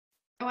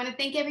I want to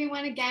thank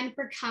everyone again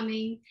for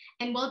coming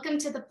and welcome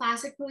to the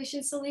Plastic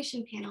Pollution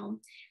Solution Panel.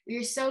 We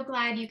are so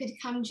glad you could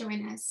come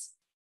join us.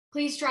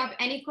 Please drop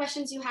any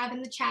questions you have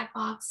in the chat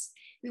box.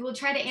 We will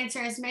try to answer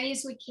as many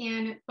as we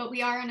can, but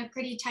we are on a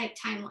pretty tight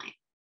timeline.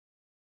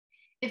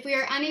 If we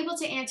are unable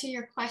to answer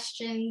your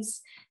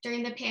questions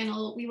during the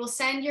panel, we will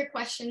send your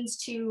questions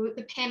to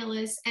the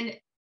panelists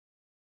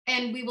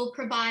and we will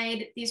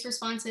provide these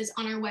responses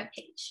on our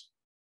webpage.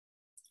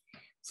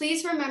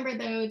 Please remember,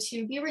 though,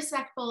 to be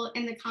respectful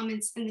in the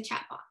comments in the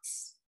chat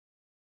box.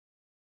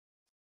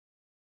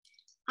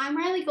 I'm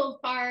Rylee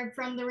Goldfarb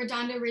from the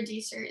Redondo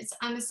Reducers.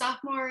 I'm a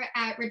sophomore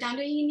at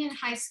Redondo Union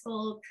High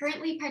School,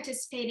 currently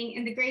participating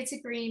in the Grades to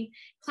Green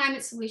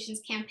Climate Solutions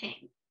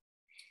campaign.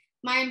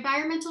 My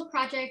environmental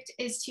project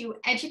is to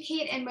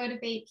educate and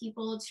motivate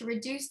people to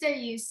reduce their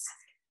use.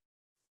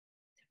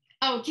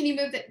 Oh, can you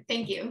move that?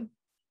 Thank you.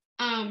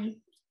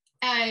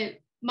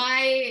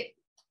 My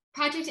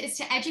project is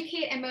to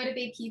educate and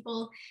motivate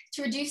people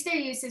to reduce their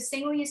use of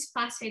single-use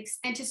plastics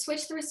and to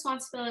switch the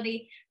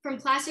responsibility from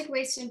plastic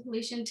waste and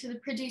pollution to the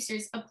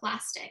producers of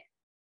plastic.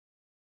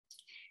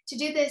 To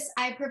do this,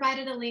 I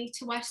provided a link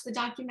to watch the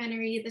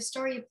documentary, The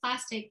Story of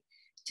Plastic,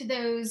 to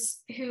those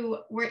who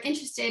were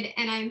interested,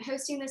 and I'm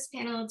hosting this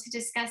panel to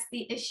discuss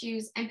the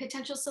issues and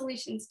potential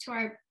solutions to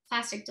our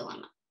plastic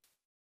dilemma.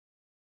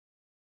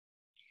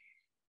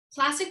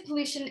 Plastic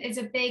pollution is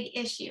a big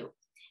issue,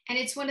 and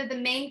it's one of the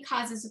main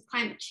causes of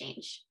climate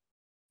change.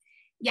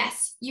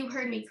 Yes, you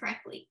heard me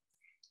correctly.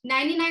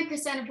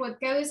 99% of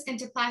what goes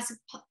into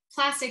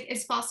plastic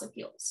is fossil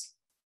fuels.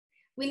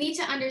 We need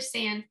to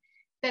understand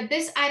that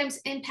this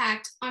item's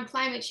impact on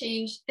climate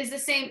change is the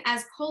same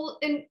as coal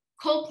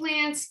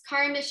plants,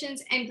 car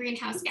emissions, and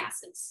greenhouse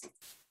gases.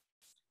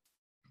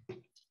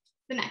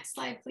 The next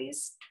slide,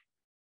 please.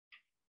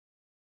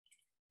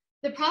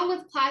 The problem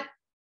with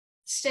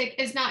plastic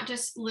is not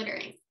just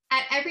littering.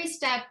 At every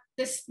step,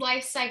 its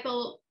life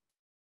cycle,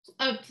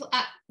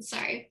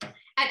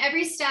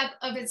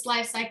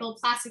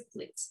 plastic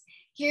pollutes.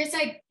 Here's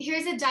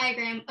a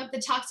diagram of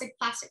the toxic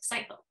plastic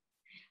cycle,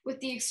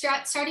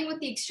 starting with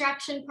the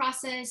extraction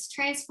process,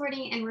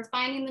 transporting and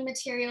refining the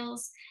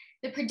materials,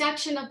 the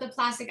production of the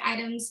plastic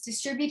items,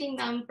 distributing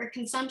them for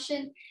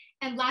consumption,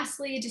 and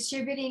lastly,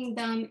 distributing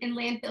them in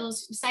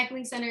landfills,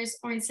 recycling centers,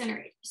 or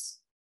incinerators.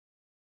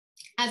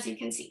 As you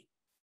can see,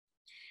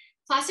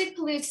 plastic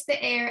pollutes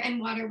the air and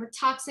water with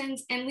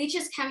toxins and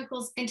leaches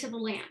chemicals into the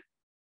land.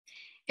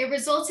 It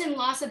results in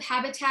loss of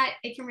habitat.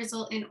 It can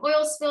result in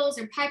oil spills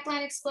or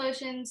pipeline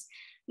explosions.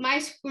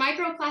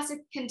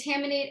 Microplastics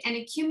contaminate and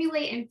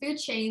accumulate in food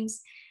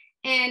chains,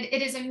 and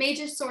it is a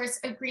major source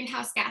of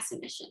greenhouse gas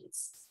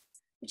emissions,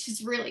 which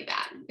is really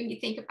bad when you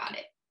think about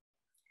it.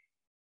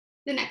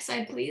 The next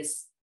slide,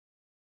 please.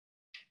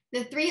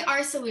 The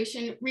 3R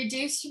solution,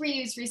 reduce,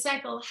 reuse,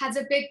 recycle, has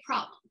a big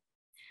problem.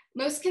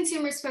 Most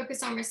consumers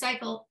focus on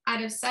recycle,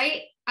 out of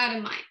sight, out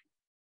of mind,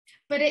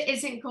 but it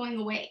isn't going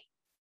away.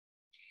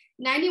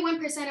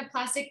 91% of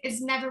plastic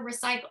is never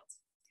recycled.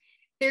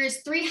 There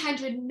is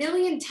 300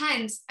 million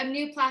tons of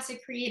new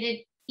plastic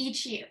created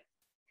each year,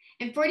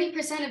 and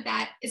 40% of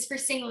that is for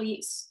single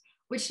use,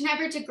 which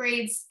never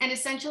degrades and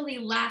essentially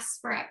lasts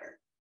forever.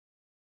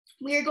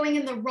 We are going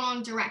in the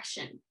wrong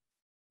direction.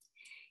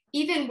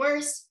 Even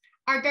worse,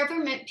 our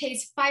government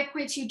pays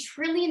 $5.2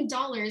 trillion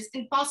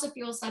in fossil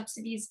fuel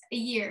subsidies a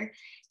year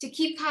to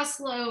keep costs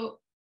low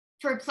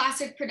for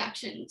plastic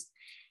productions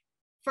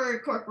for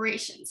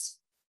corporations.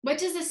 What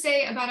does this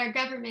say about our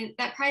government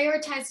that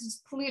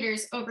prioritizes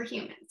polluters over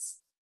humans?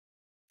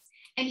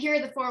 And here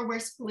are the 4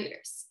 worst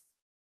polluters.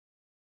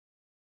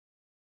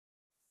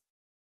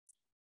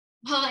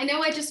 Well, I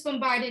know I just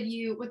bombarded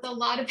you with a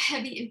lot of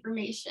heavy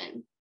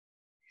information.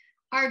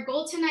 Our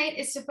goal tonight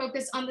is to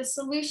focus on the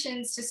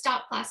solutions to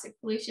stop plastic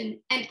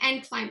pollution and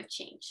end climate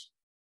change.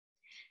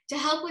 To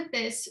help with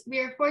this, we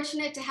are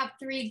fortunate to have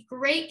 3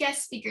 great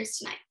guest speakers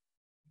tonight.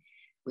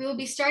 We will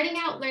be starting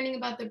out learning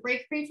about the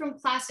Break Free from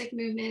Plastic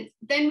movement,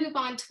 then move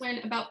on to learn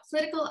about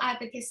political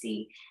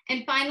advocacy,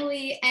 and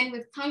finally end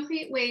with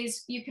concrete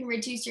ways you can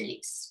reduce your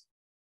use.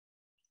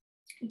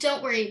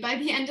 Don't worry, by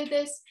the end of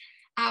this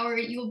hour,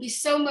 you will be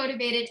so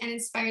motivated and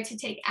inspired to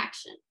take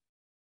action.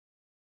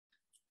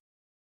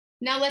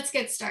 Now let's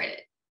get started.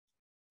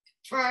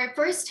 For our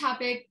first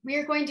topic, we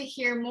are going to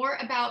hear more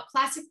about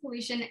plastic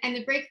pollution and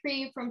the Break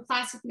Free from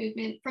Plastic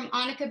movement from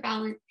Anika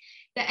Ballent,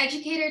 the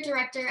educator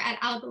director at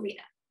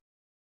Algalita.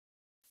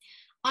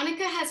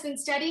 Anika has been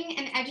studying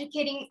and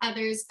educating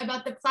others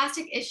about the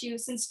plastic issue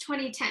since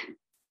 2010.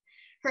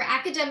 Her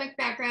academic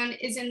background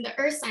is in the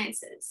earth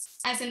sciences.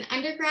 As an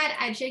undergrad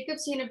at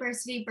Jacobs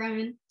University,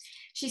 Bremen,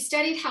 she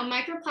studied how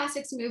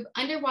microplastics move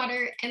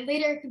underwater and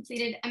later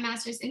completed a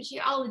master's in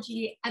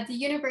geology at the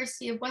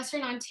University of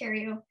Western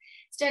Ontario,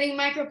 studying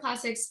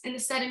microplastics in the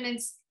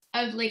sediments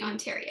of Lake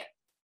Ontario.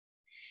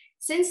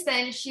 Since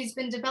then, she's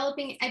been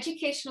developing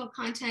educational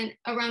content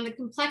around the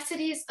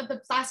complexities of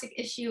the plastic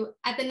issue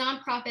at the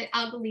nonprofit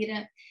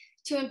Algalita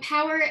to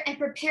empower and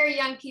prepare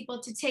young people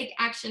to take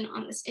action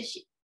on this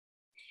issue.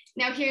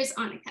 Now here's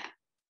Anika.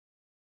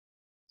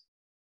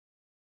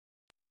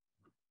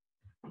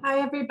 Hi,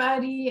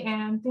 everybody,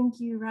 and thank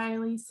you,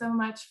 Rylee, so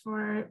much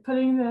for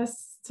putting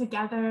this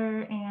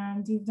together,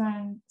 and you've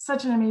done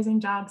such an amazing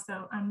job,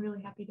 so I'm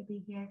really happy to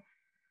be here.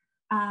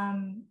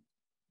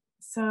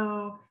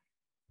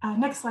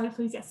 Next slide,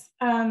 please. Yes.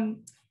 I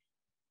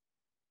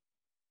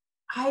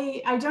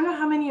don't know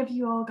how many of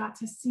you all got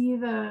to see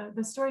the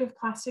story of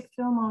plastic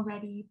film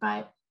already,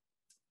 but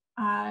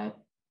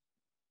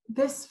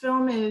this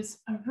film is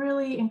a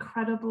really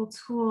incredible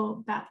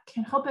tool that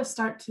can help us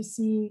start to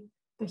see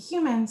the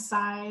human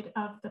side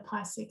of the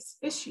plastics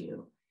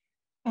issue.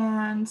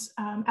 And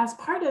as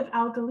part of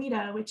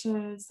Algalita, which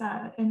is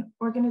an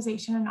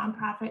organization, a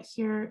nonprofit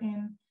here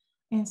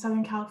in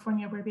Southern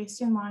California, we're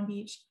based in Long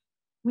Beach,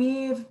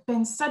 we've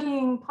been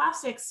studying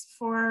plastics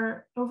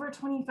for over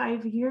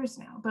 25 years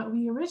now, but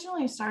we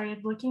originally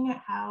started looking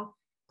at how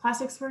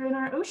plastics were in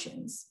our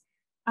oceans.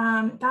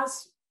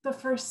 That's the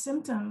first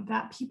symptom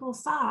that people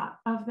saw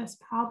of this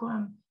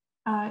problem,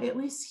 at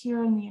least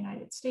here in the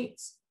United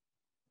States.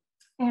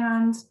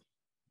 And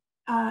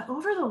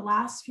over the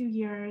last few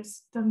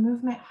years, the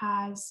movement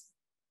has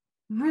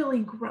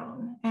really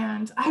grown.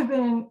 And I've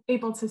been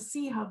able to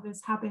see how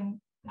this happened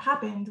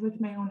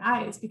with my own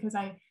eyes, because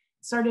I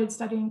started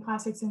studying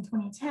plastics in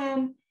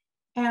 2010.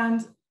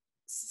 And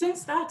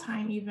since that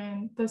time,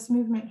 even, this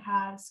movement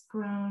has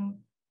grown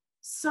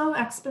so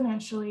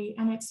exponentially,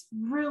 and it's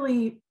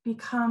really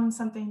become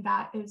something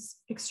that is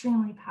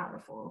extremely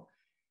powerful.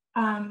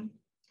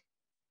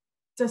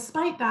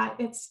 Despite that,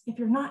 if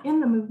you're not in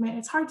the movement,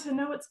 it's hard to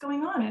know what's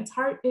going on. It's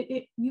hard,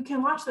 you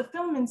can watch the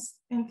film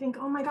and think,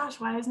 oh my gosh,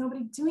 why is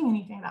nobody doing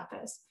anything about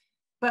this?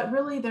 But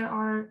really, there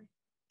are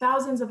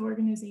thousands of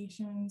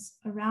organizations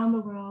around the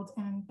world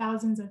and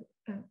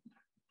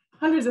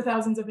hundreds of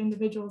thousands of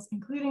individuals,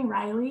 including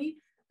Rylee,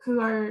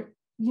 who are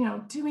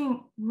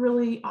doing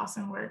really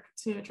awesome work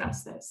to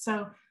address this.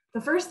 So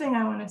the first thing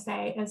I want to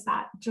say is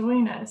that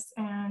join us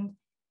and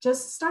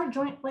just start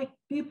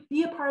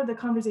be a part of the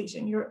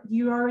conversation.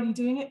 You're already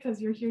doing it because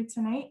you're here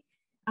tonight,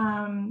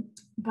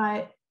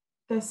 but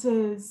this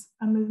is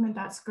a movement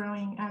that's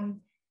growing. And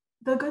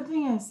the good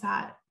thing is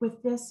that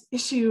with this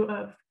issue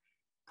of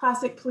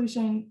plastic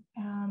pollution,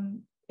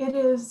 it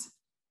is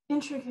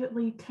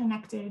intricately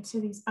connected to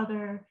these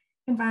other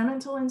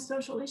environmental and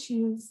social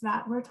issues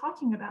that we're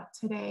talking about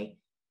today,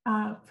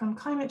 from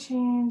climate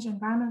change,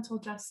 environmental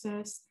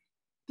justice.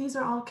 These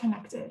are all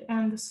connected,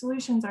 and the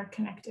solutions are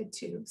connected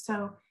too.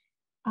 So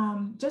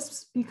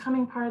just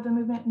becoming part of the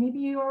movement, maybe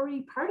you're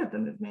already part of the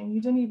movement, you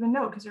didn't even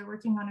know because you're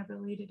working on a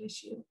related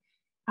issue.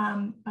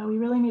 But we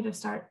really need to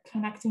start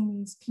connecting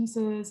these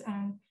pieces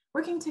and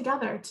working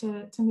together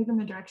to move in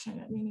the direction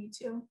that we need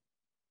to.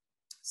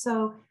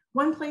 So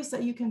one place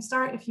that you can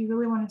start if you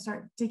really want to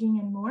start digging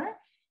in more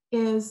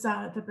is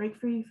the Break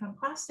Free from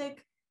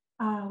Plastic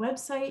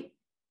website.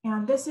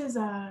 And this is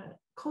a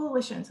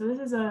coalition. So this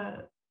is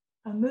a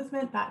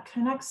movement that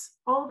connects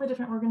all the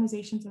different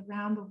organizations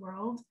around the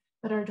world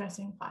that are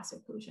addressing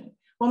plastic pollution.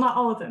 Well, not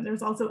all of them.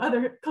 There's also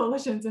other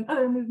coalitions and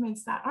other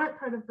movements that aren't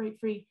part of Break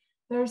Free.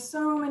 There's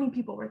so many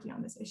people working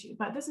on this issue,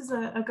 but this is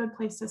a good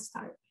place to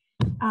start.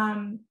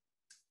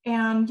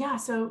 And yeah,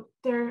 so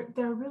they're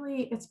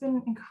really, it's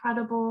been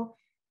incredible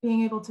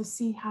being able to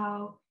see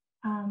how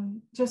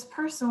just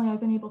personally, I've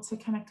been able to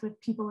connect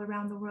with people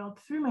around the world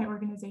through my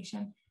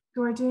organization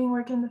who are doing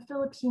work in the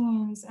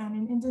Philippines and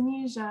in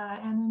Indonesia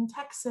and in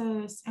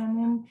Texas and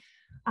in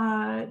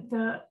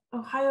the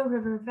Ohio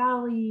River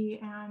Valley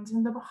and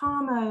in the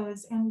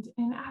Bahamas and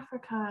in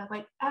Africa,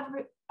 like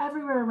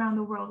everywhere around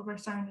the world, we're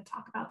starting to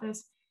talk about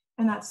this.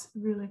 And that's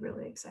really,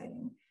 really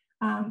exciting.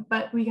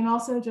 But we can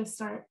also just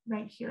start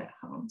right here at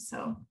home.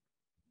 So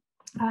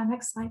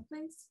next slide,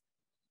 please.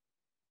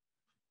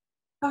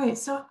 Okay,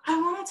 so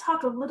I want to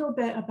talk a little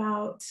bit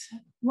about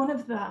one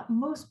of the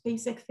most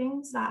basic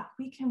things that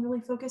we can really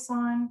focus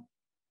on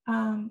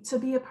to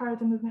be a part of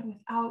the movement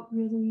without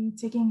really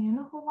digging in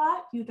a whole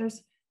lot.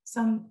 There's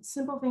some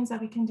simple things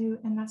that we can do,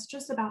 and that's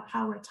just about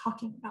how we're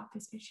talking about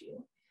this issue.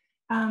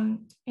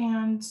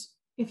 And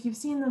if you've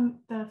seen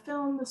the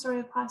film, The Story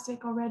of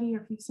Plastic already, or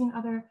if you've seen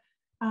other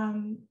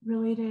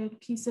related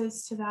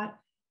pieces to that,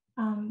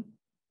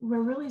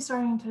 we're really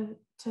starting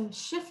to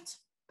shift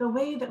the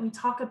way that we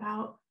talk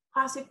about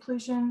plastic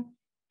pollution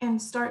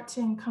and start to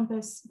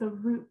encompass the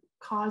root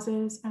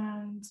causes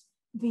and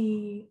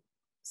the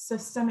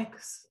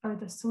systemics or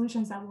the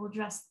solutions that will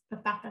address the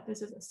fact that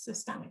this is a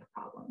systemic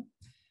problem.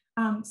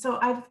 So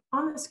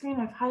on the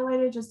screen, I've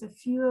highlighted just a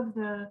few of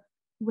the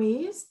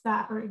ways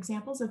that are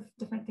examples of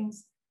different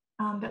things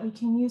that we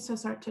can use to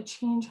start to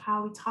change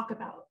how we talk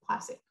about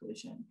plastic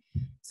pollution.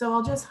 So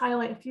I'll just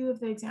highlight a few of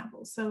the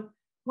examples. So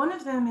one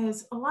of them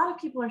is a lot of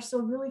people are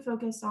still really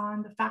focused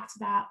on the fact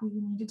that we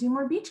need to do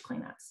more beach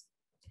cleanups.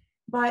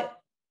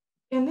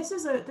 And this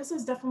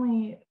is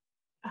definitely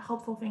a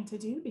helpful thing to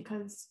do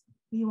because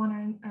we want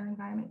our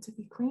environment to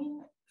be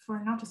clean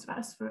for not just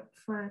us,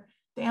 for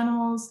the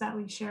animals that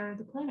we share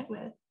the planet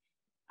with.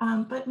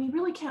 But we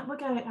really can't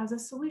look at it as a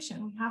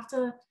solution. We have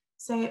to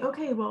say,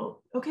 okay,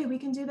 we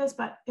can do this,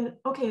 but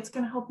it's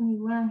going to help me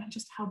learn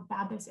just how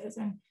bad this is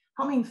and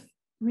help me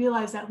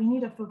realize that we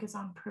need to focus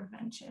on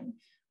prevention.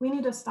 We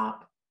need to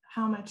stop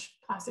how much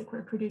plastic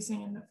we're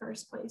producing in the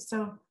first place.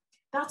 So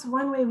that's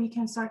one way we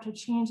can start to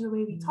change the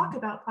way we talk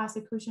about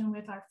plastic pollution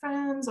with our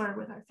friends or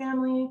with our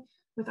family,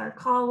 with our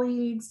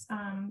colleagues,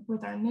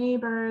 with our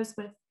neighbors,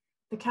 with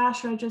the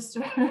cash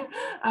register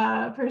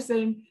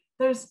person.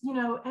 There's, you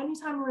know,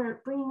 anytime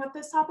we're bringing up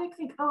this topic,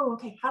 think, oh,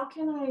 okay, how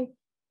can I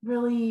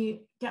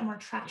really get more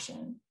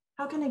traction?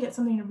 How can I get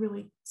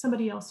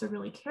somebody else to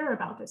really care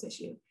about this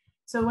issue?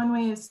 So one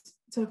way is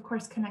to, of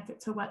course, connect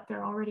it to what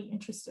they're already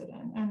interested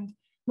in. And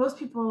most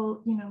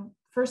people, you know,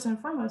 first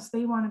and foremost,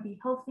 they want to be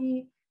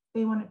healthy,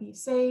 they want to be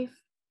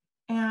safe,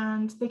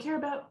 and they care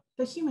about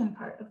the human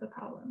part of the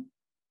problem.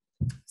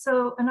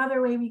 So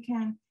another way we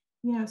can,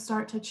 you know,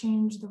 start to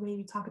change the way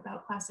we talk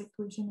about plastic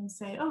pollution and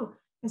say, oh,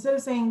 instead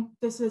of saying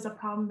this is a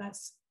problem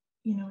that's,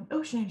 you know, an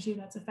ocean issue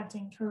that's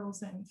affecting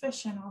turtles and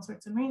fish and all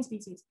sorts of marine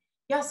species.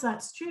 Yes,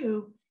 that's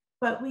true,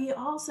 but we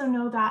also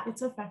know that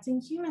it's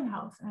affecting human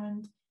health,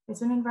 and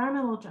it's an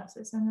environmental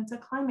justice, and it's a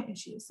climate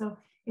issue. So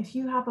if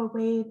you have a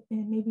way,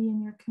 maybe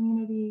in your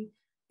community,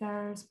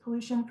 there's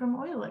pollution from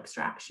oil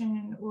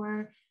extraction,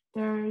 or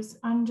there's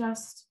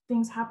unjust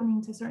things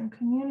happening to certain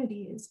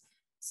communities,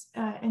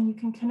 and you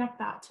can connect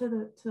that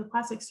to the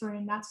plastic story,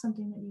 and that's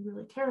something that you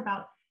really care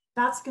about,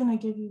 that's going to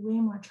give you way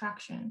more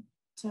traction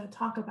to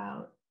talk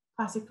about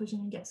plastic pollution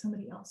and get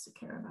somebody else to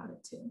care about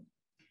it too.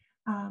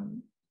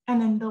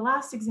 And then the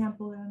last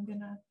example that I'm going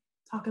to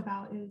talk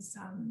about is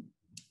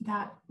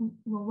that,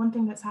 well, one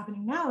thing that's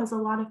happening now is a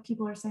lot of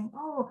people are saying,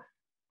 oh,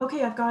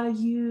 okay, I've got to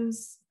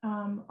use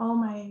all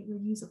my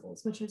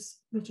reusables, which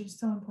is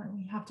so important.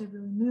 We have to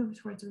really move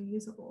towards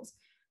reusables.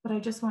 But I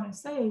just want to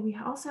say, we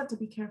also have to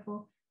be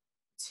careful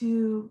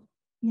to,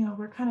 you know,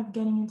 we're kind of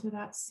getting into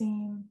that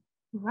same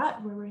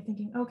rut where we're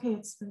thinking, okay,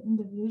 it's the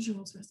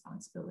individual's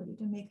responsibility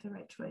to make the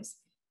right choice.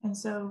 And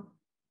so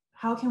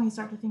how can we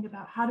start to think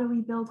about how do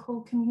we build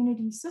whole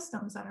community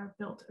systems that are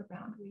built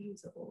around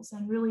reusables,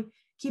 and really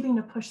keeping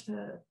to push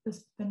the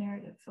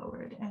narrative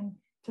forward, and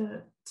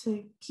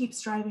to keep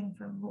striving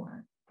for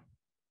more,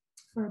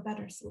 for a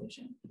better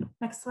solution.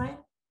 Next slide.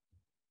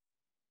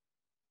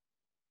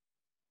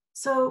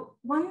 So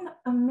one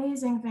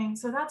amazing thing,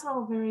 so that's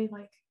all very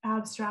like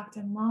abstract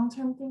and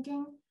long-term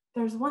thinking.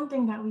 There's one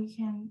thing that we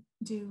can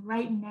do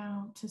right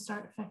now to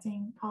start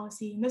affecting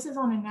policy, and this is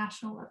on a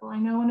national level. I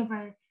know one of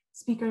our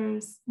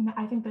speakers,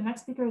 I think the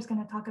next speaker is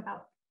going to talk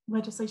about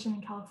legislation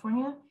in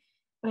California,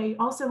 but I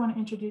also want to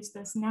introduce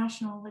this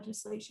national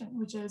legislation,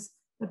 which is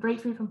the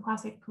Break Free from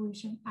Plastic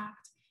Pollution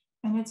Act.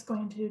 And it's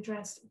going to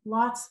address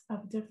lots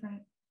of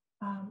different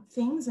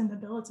things in the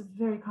bill. It's a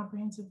very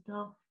comprehensive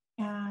bill,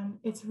 and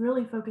it's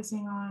really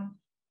focusing on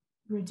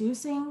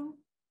reducing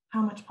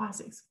how much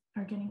plastics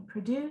are getting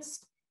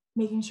produced,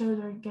 making sure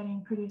they're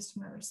getting produced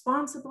more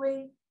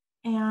responsibly,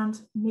 and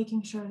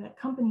making sure that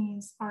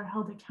companies are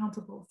held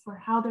accountable for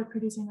how they're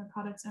producing their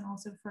products, and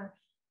also for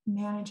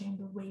managing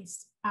the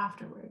waste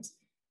afterwards.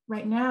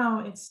 Right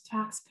now, it's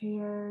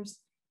taxpayers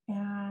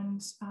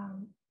and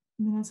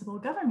municipal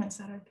governments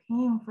that are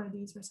paying for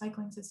these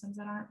recycling systems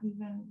that aren't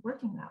even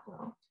working that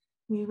well.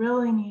 We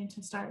really need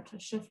to start to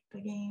shift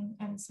the game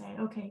and say,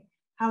 okay,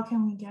 how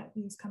can we get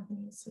these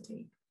companies to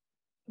take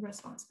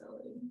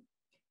responsibility?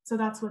 So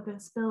that's what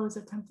this bill is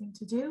attempting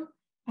to do.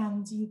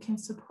 And you can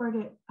support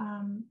it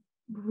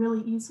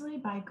really easily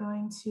by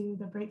going to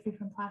the Break Free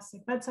from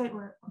Plastic website,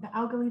 or the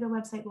Algalita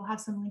website. We'll have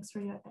some links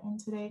for you at the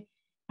end today.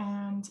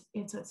 And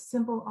it's a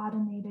simple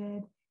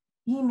automated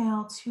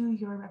email to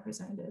your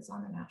representatives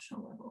on the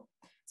national level.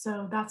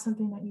 So that's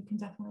something that you can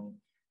definitely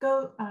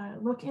go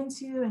look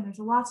into. And there's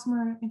lots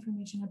more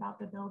information about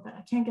the bill that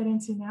I can't get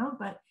into now,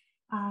 but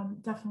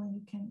definitely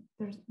you can,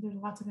 there's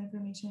lots of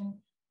information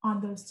on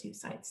those two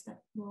sites that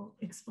will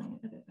explain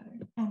it a bit better.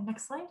 And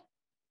next slide.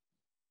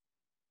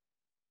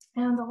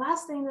 And the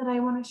last thing that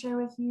I want to share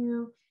with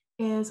you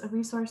is a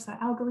resource that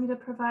Algalita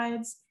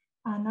provides.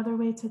 Another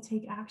way to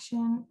take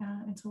action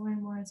and to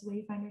learn more is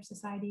Wayfinder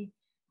Society.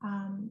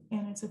 And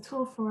it's a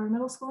tool for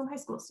middle school and high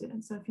school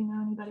students. So if you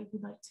know anybody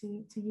who'd like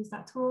to use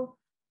that tool,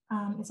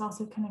 it's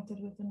also connected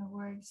with an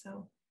award.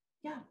 So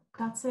yeah,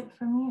 that's it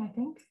for me, I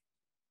think.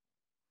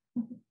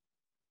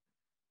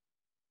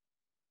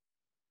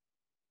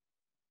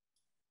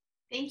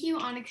 Thank you,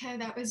 Anika.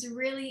 That was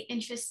really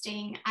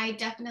interesting. I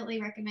definitely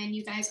recommend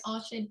you guys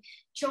all should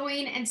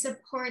join and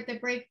support the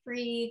Break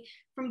Free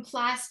from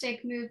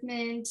Plastic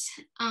movement.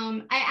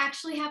 I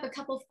actually have a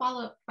couple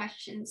follow-up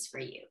questions for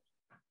you.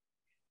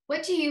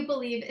 What do you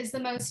believe is the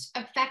most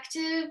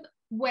effective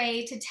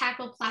way to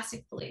tackle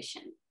plastic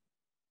pollution?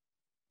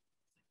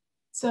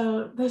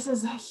 So this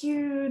is a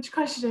huge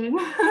question,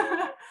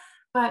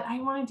 but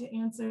I wanted to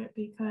answer it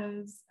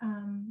because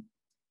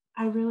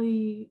I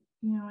really,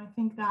 I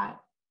think that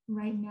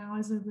right now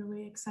is a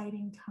really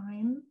exciting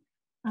time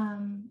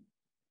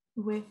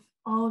with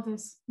all of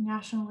this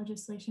national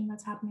legislation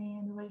that's happening,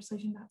 and the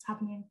legislation that's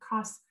happening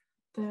across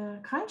the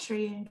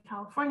country in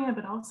California,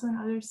 but also in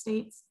other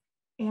states.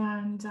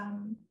 And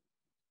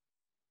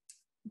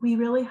we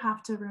really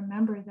have to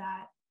remember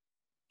that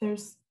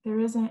there's there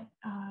isn't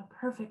a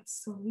perfect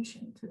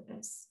solution to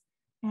this.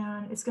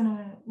 And it's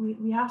gonna,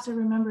 we have to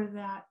remember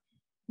that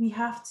we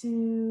have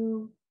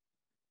to,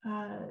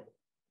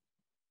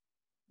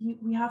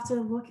 we have to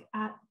look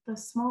at the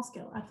small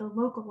scale, at the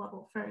local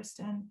level first,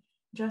 and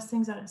address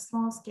things at a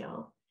small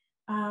scale.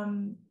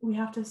 We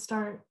have to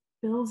start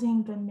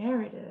building the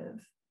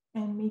narrative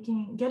and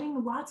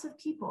getting lots of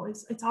people.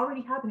 It's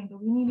already happening,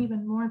 but we need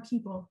even more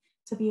people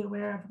to be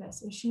aware of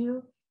this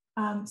issue,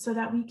 so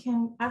that we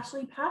can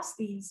actually pass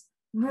these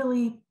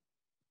really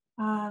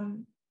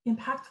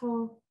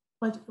impactful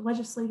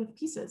legislative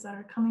pieces that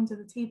are coming to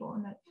the table,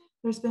 and that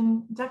there's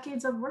been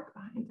decades of work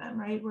behind them,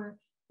 right? We're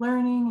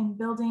learning and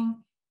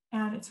building,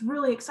 and it's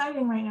really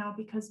exciting right now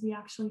because we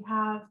actually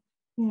have,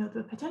 you know,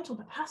 the potential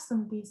to pass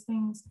some of these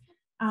things.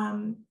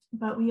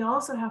 But we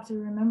also have to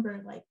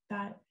remember, like,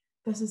 that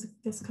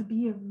this could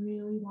be a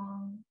really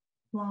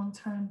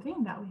long-term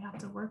thing that we have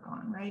to work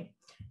on, right?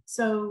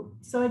 So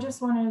I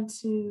just wanted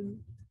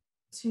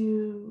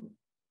to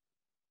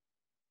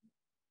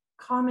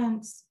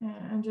comment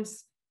and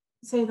just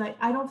say, like,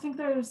 I don't think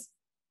there's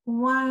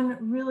one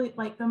really,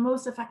 like, the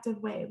most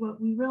effective way. What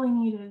we really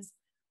need is,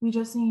 we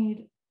just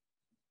need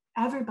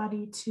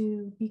everybody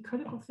to be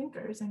critical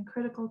thinkers and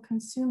critical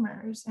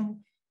consumers, and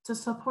to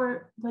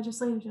support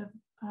legislative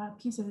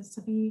pieces,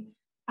 to be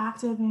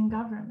active in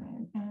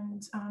government.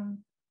 And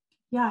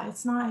yeah,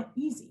 it's not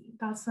easy.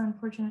 That's the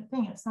unfortunate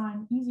thing. It's not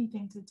an easy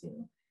thing to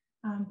do.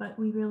 But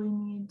we really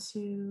need to,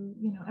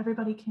 you know,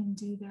 everybody can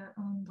do their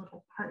own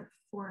little part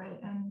for it.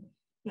 And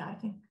yeah,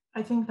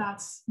 I think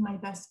that's my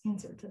best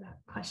answer to that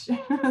question.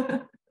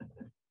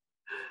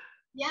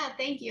 Yeah,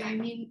 thank you. I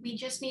mean, we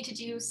just need to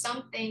do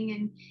something,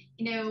 and,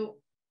 you know,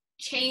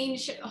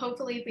 change.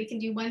 Hopefully, if we can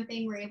do one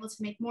thing, we're able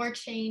to make more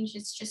change.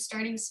 It's just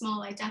starting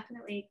small. I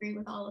definitely agree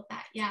with all of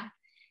that. Yeah.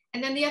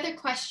 And then the other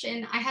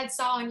question I had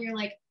saw on your,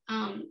 like,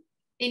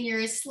 in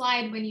your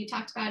slide when you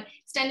talked about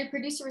extended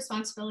producer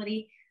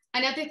responsibility,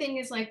 another thing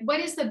is, like, what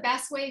is the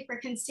best way for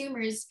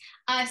consumers,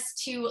 us,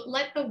 to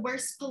let the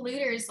worst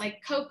polluters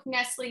like Coke,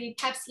 Nestle,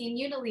 Pepsi, and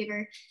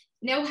Unilever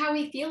know how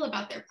we feel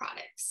about their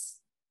products?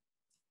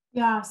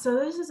 Yeah, so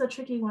this is a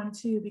tricky one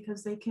too,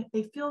 because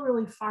they feel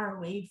really far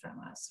away from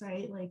us,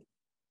 right? Like,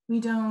 we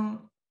don't,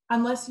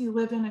 unless you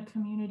live in a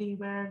community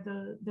where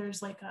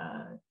there's like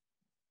a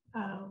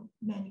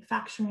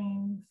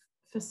manufacturing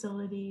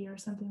facility or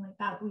something like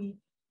that, we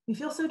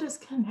feel so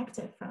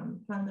disconnected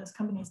from those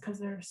companies, because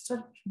they're such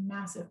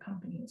massive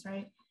companies,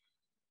 right?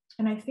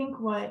 And I think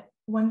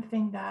one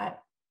thing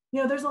that,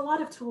 you know, there's a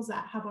lot of tools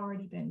that have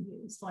already been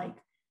used, like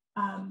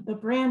the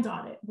brand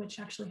audit, which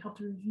actually helped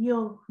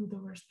reveal who the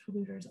worst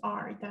polluters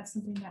are. That's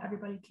something that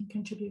everybody can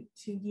contribute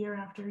to year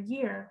after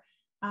year.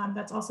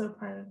 That's also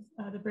part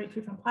of the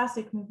Breakthrough from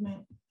Plastic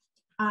movement.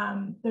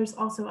 There's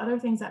also other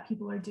things that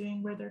people are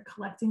doing, where they're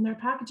collecting their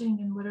packaging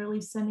and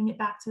literally sending it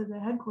back to the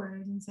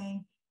headquarters and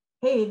saying,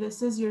 hey,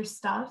 this is your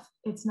stuff,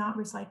 it's not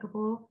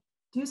recyclable,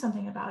 do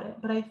something about it.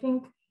 But I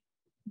think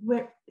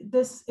where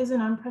this is an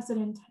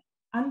unprecedented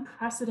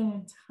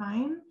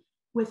time,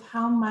 with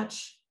how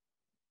much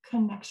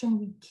connection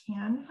we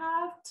can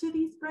have to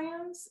these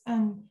brands.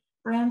 And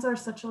brands are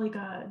such like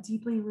a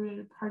deeply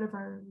rooted part of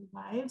our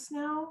lives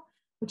now,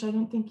 which I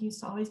didn't think used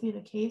to always be the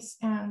case.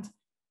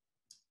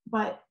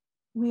 But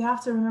we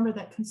have to remember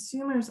that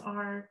consumers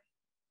are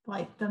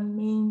like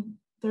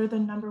they're the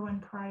number one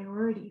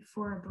priority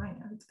for a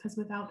brand, because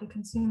without the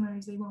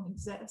consumers, they won't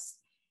exist.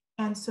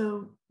 And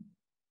so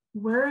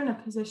we're in a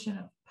position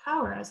of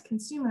power as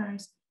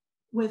consumers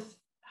with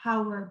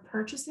how we're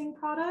purchasing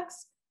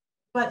products.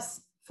 But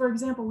for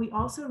example, we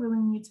also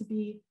really need to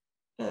be,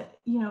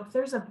 you know, if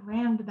there's a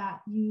brand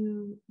that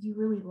you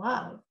really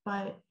love,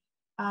 but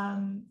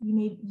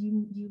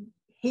you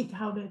hate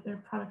how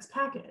their products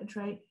package,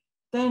 right?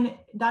 Then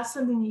that's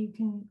something that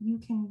you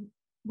can,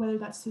 whether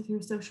that's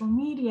through social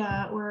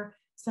media or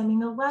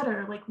sending a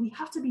letter. Like, we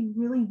have to be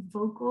really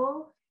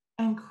vocal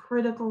and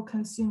critical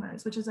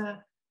consumers, which is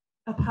a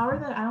power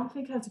that I don't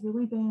think has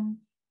really been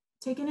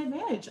taken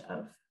advantage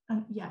of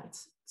yet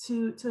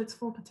to its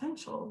full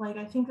potential. Like,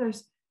 I think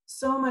there's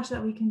so much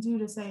that we can do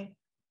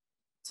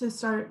to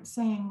start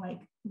saying, like,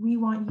 we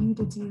want you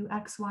to do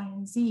X, Y,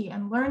 and Z,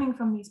 and learning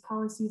from these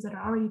policies that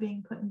are already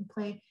being put into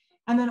play.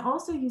 And then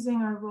also using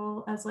our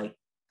role as like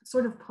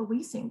sort of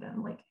policing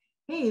them, like,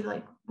 hey,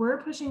 like,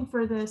 we're pushing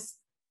for this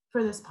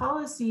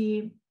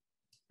policy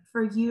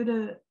for you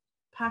to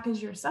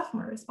package your stuff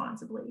more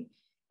responsibly.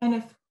 And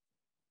if,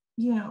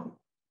 you know,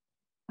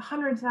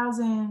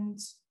 100,000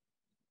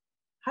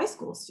 high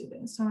school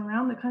students from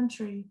around the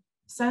country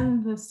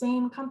send the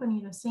same company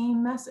the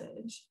same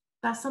message,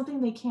 that's something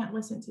they can't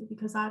listen to,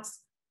 because that's,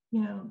 you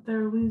know,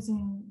 they're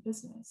losing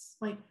business.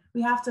 Like,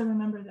 we have to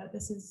remember that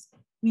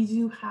we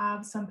do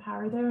have some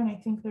power there. And I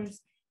think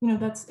there's, you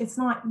know, it's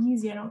not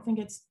easy. I don't think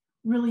it's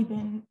really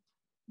been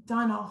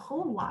done a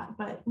whole lot,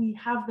 but we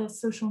have this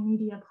social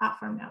media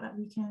platform now that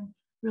we can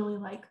really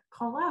like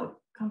call out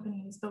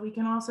companies, but we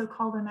can also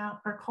call them out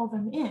or call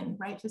them in,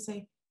 right? To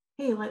say,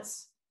 hey,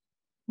 let's,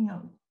 you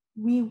know,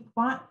 we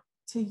want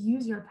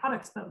use your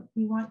products, but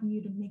we want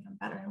you to make them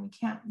better, and we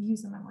can't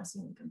use them unless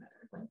you make them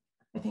better. Like,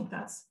 I think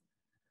that's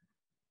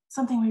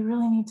something we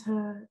really need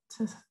to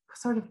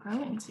sort of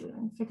grow into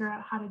and figure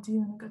out how to do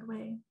in a good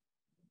way.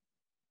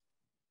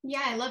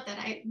 Yeah, I love that.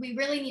 We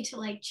really need to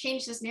like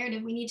change this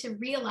narrative. We need to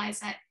realize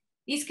that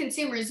these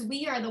consumers,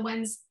 we are the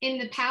ones in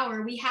the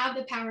power. We have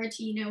the power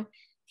to, you know,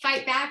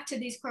 fight back to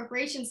these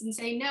corporations and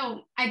say,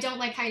 no, I don't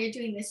like how you're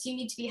doing this. You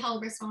need to be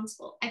held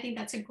responsible. I think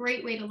that's a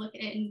great way to look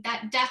at it. And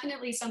that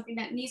definitely is something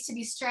that needs to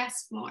be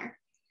stressed more.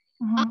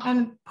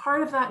 And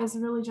part of that is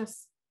really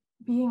just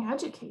being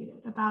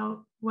educated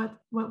about what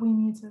we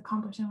need to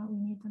accomplish and what we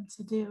need them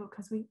to do,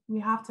 because we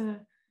have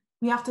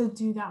to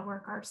do that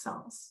work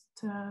ourselves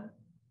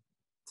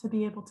to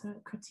be able to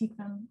critique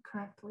them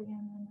correctly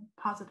and in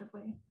a positive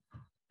way.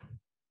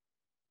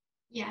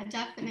 Yeah,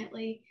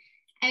 definitely.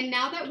 And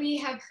now that we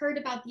have heard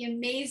about the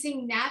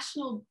amazing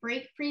National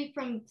Break Free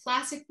from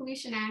Plastic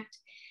Pollution Act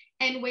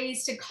and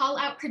ways to call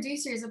out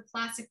producers of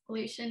plastic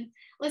pollution,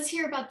 let's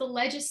hear about the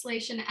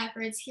legislation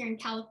efforts here in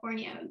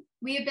California.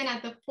 We have been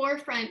at the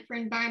forefront for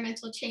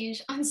environmental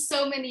change on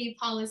so many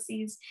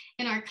policies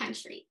in our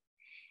country,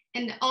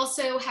 and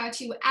also how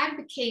to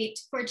advocate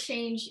for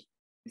change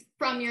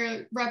from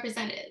your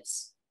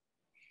representatives.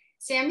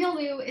 Samuel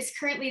Liu is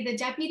currently the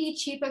Deputy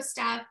Chief of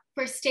Staff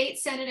for State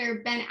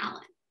Senator Ben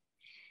Allen.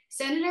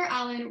 Senator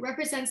Allen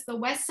represents the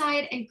West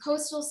Side and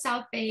coastal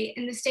South Bay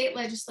in the state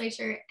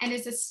legislature and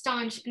is a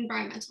staunch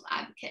environmental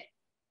advocate.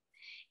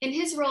 In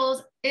his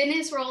role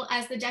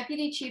as the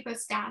Deputy Chief of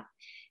Staff,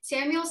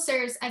 Samuel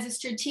serves as a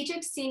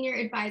strategic senior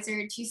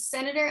advisor to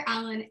Senator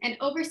Allen and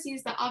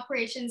oversees the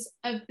operations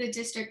of the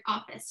district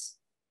office.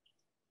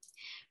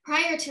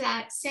 Prior to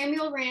that,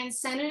 Samuel ran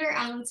Senator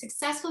Allen's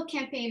successful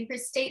campaign for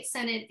state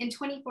Senate in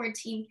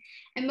 2014,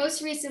 and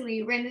most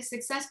recently ran the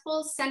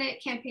successful Senate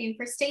campaign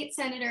for state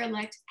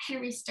Senator-elect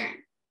Henry Stern.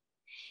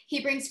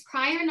 He brings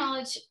prior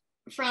knowledge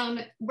from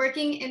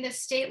working in the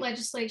state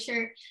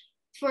legislature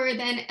for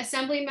then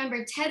Assembly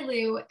Member Ted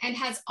Lieu, and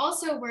has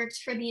also worked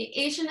for the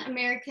Asian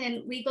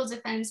American Legal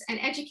Defense and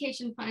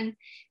Education Fund,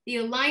 the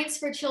Alliance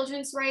for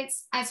Children's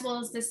Rights, as well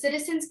as the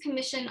Citizens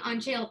Commission on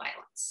Jail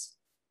Violence.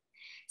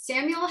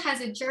 Samuel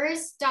has a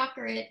Juris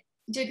Doctorate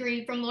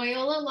degree from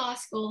Loyola Law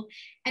School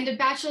and a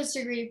bachelor's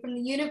degree from the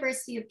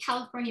University of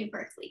California,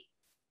 Berkeley.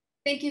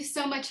 Thank you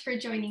so much for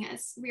joining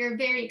us. We are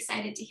very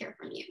excited to hear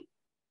from you.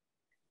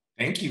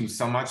 Thank you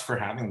so much for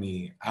having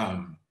me.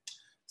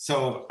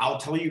 So I'll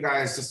tell you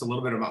guys just a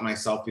little bit about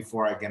myself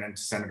before I get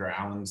into Senator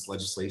Allen's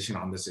legislation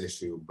on this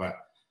issue. But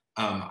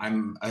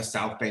I'm a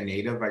South Bay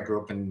native. I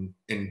grew up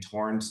in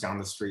Torrance, down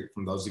the street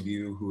from those of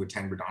you who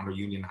attend Redondo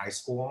Union High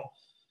School.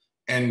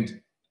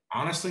 And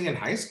honestly, in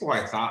high school,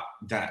 I thought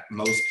that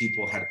most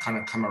people had kind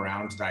of come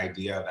around to the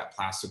idea that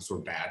plastics were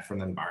bad for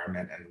the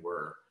environment and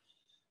were,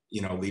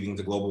 you know, leading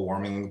to global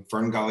warming.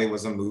 Fern Gully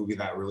was a movie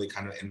that really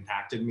kind of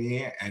impacted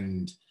me.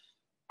 And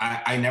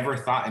I never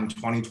thought in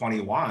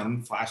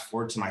 2021, flash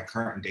forward to my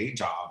current day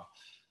job,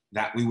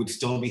 that we would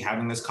still be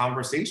having this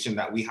conversation,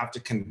 that we have to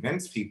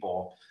convince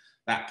people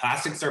that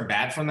plastics are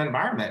bad for the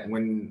environment.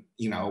 When,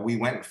 you know, we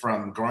went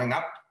from growing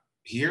up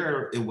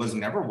here, it was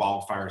never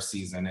wildfire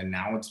season, and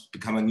now it's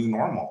become a new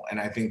normal. And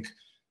I think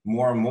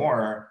more and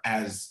more,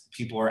 as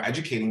people are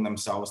educating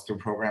themselves through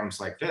programs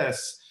like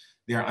this,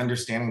 they're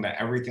understanding that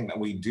everything that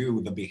we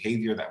do, the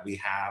behavior that we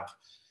have,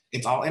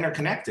 it's all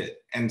interconnected.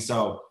 And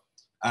so,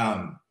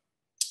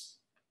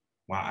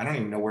 wow, I don't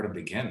even know where to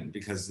begin,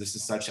 because this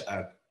is such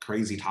a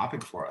crazy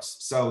topic for us.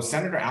 So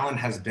Senator Allen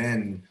has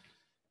been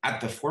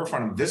at the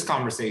forefront of this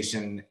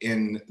conversation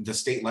in the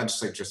state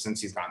legislature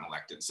since he's gotten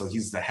elected. So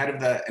he's the head of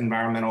the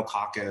environmental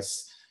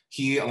caucus.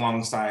 He,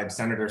 alongside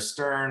Senator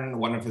Stern,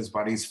 one of his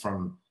buddies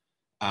from,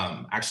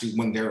 actually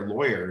when they're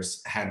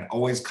lawyers, had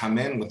always come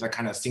in with a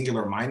kind of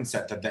singular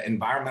mindset that the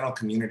environmental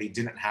community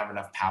didn't have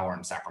enough power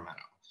in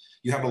Sacramento.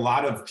 You have a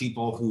lot of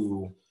people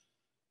who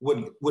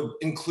would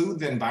include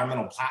the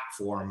environmental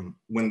platform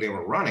when they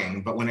were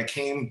running, but when it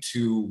came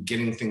to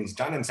getting things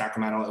done in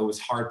Sacramento, it was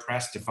hard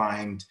pressed to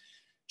find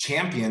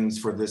champions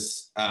for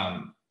this,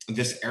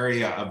 this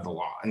area of the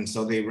law. And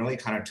so they really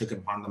kind of took it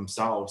upon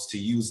themselves to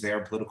use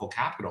their political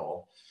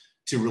capital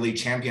to really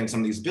champion some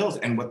of these bills.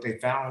 And what they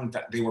found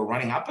that they were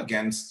running up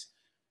against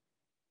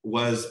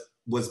was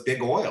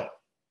big oil.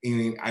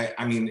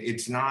 I mean,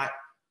 it's not,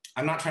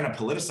 I'm not trying to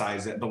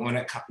politicize it, but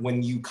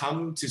when you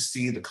come to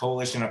see the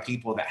coalition of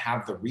people that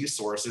have the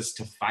resources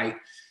to fight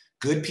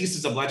good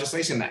pieces of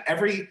legislation, that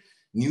every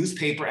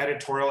newspaper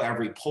editorial,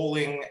 every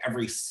polling,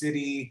 every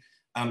city,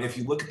 if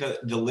you look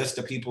at the list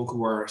of people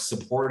who are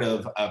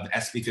supportive of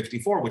SB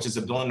 54, which is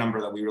a bill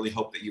number that we really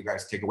hope that you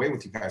guys take away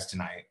with you guys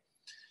tonight,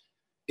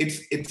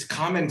 it's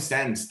common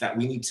sense that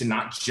we need to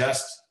not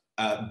just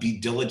be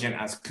diligent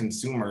as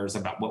consumers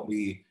about what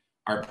we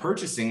are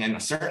purchasing,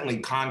 and certainly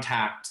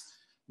contact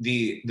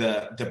the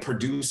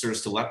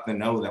producers to let them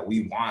know that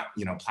we want,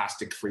 you know,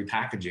 plastic-free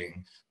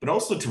packaging, but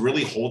also to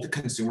really hold the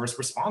consumers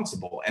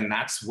responsible. And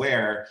that's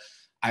where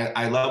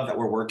I love that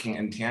we're working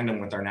in tandem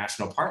with our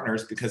national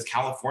partners, because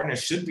California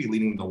should be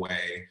leading the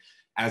way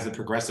as a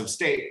progressive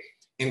state.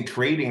 in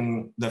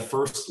creating the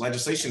first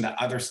legislation that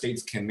other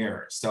states can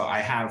mirror. So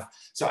I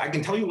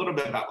can tell you a little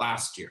bit about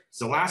last year.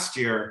 So last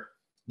year,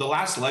 the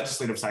last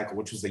legislative cycle,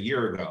 which was a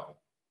year ago,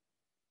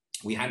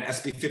 we had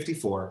SB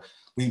 54.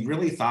 We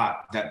really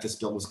thought that this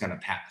bill was going to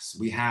pass.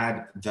 We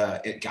had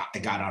it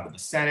got out of the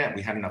Senate.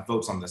 We had enough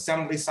votes on the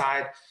Assembly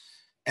side.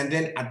 And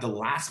then at the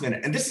last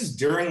minute, and this is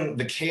during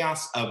the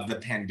chaos of the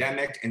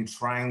pandemic and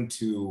trying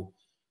to,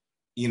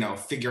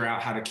 figure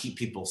out how to keep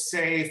people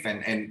safe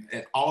and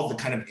all the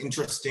kind of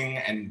interesting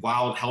and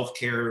wild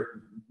healthcare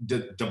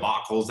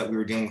debacles that we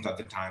were dealing with at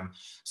the time.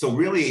 So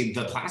really,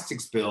 the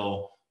plastics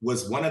bill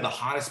was one of the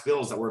hottest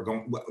bills that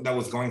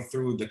was going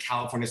through the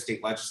California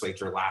state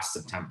legislature last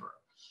September.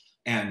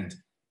 And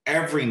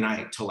every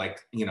night till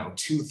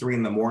 2, 3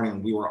 in the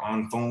morning, we were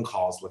on phone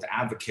calls with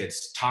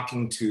advocates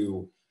talking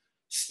to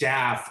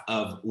staff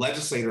of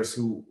legislators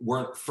who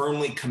weren't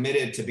firmly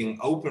committed to being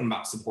open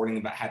about supporting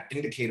it, but had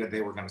indicated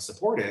they were going to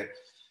support it.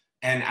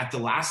 And at the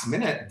last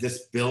minute,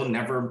 this bill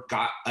never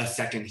got a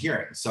second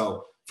hearing.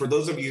 So for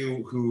those of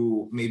you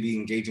who may be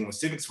engaging with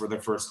civics for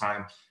the first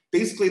time,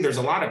 basically there's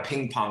a lot of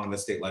ping pong in the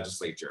state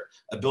legislature.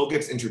 A bill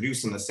gets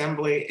introduced in the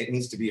Assembly, it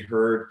needs to be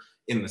heard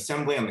in the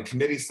Assembly on the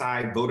committee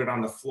side, voted on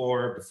the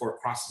floor before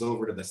it crosses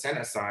over to the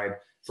Senate side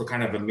for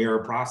kind of a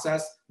mirror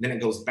process. Then it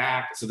goes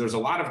back. So there's a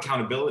lot of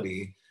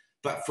accountability.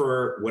 But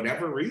for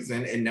whatever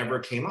reason, it never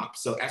came up.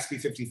 So SB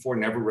 54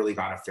 never really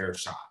got a fair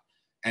shot.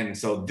 And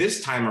so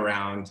this time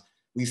around,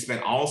 we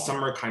spent all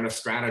summer kind of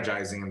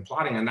strategizing and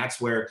plotting. And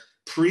that's where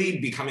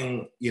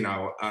pre-becoming,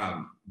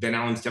 Ben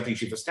Allen's deputy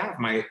chief of staff,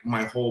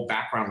 my whole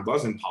background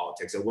was in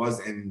politics. It was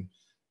in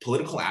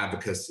political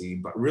advocacy,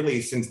 but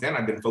really since then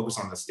I've been focused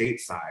on the state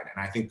side.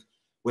 And I think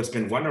what's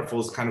been wonderful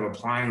is kind of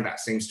applying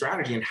that same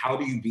strategy and how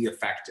do you be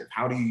effective?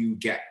 How do you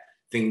get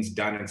things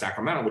done in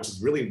Sacramento, which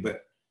is really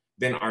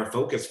been our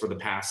focus for the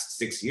past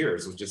 6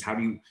 years, which is how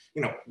do you,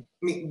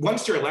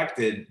 once you're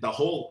elected, the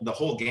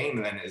whole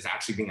game then is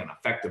actually being an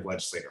effective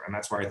legislator. And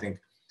that's where I think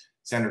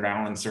Senator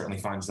Allen certainly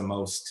finds the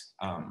most,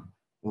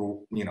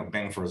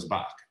 bang for his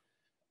buck.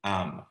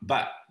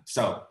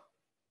 So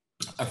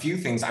a few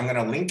things, I'm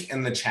gonna link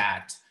in the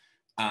chat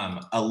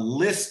a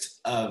list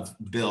of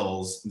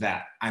bills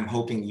that I'm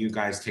hoping you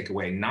guys take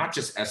away, not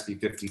just SB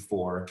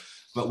 54,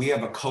 but we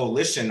have a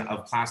coalition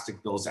of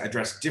plastic bills that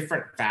address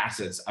different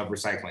facets of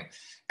recycling.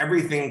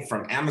 Everything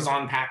from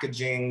Amazon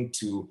packaging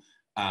to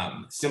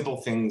simple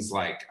things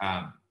like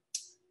like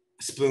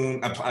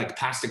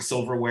plastic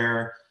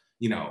silverware.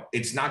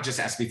 It's not just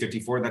SB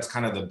 54, that's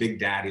kind of the big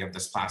daddy of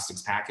this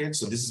plastics package.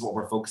 So this is what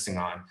we're focusing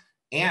on.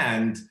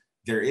 And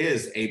there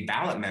is a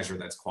ballot measure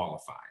that's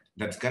qualified,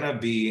 that's gonna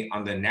be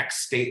on the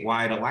next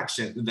statewide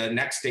election, the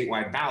next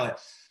statewide ballot.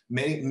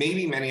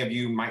 Maybe many of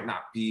you might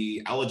not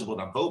be eligible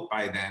to vote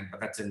by then, but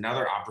that's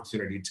another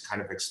opportunity to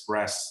kind of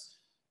express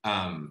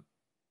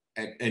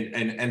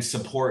and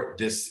support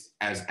this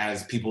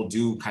as people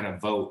do kind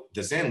of vote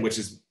this in, which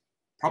is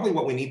probably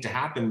what we need to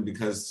happen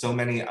because so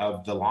many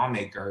of the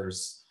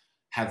lawmakers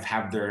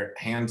have their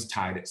hands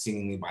tied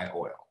seemingly by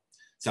oil.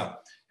 So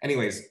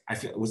anyways,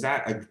 was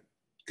that a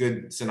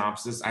good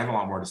synopsis? I have a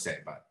lot more to say,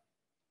 but.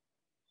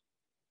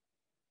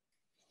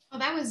 Well,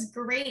 that was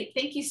great.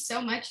 Thank you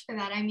so much for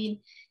that. I mean,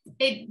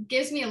 it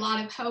gives me a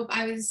lot of hope.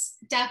 I was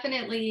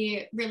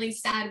definitely really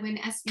sad when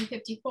SB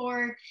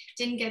 54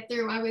 didn't get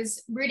through. I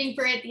was rooting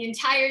for it the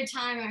entire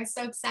time. I was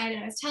so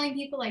excited. I was telling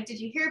people, like,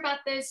 did you hear about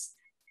this?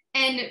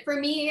 And for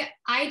me,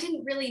 I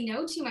didn't really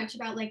know too much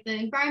about like the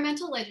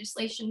environmental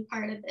legislation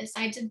part of this.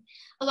 I did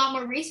a lot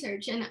more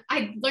research and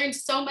I learned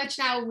so much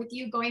now with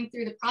you going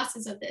through the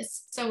process of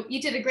this. So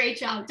you did a great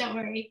job, don't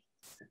worry.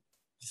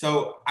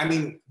 So, I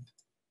mean,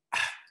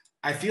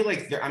 I feel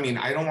like,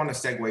 I don't want to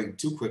segue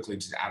too quickly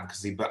to the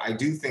advocacy, but I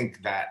do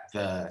think that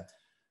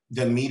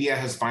the media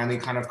has finally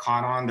kind of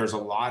caught on. There's a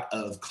lot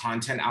of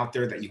content out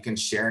there that you can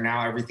share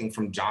now, everything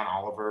from John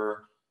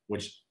Oliver,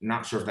 which I'm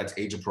not sure if that's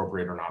age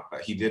appropriate or not,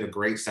 but he did a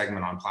great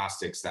segment on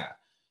plastics that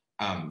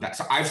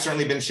so I've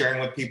certainly been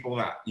sharing with people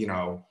that,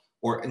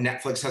 or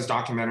Netflix has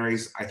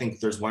documentaries. I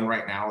think there's one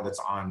right now that's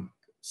on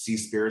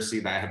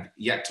Seaspiracy that I have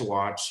yet to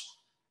watch.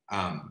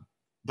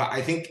 But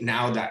I think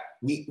now that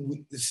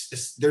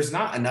there's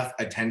not enough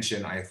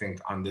attention, I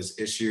think, on this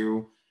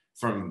issue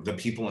from the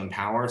people in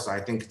power. So I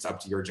think it's up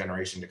to your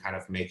generation to kind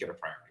of make it a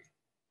priority.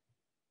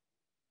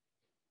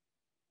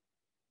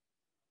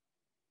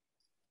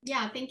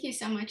 Yeah, thank you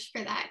so much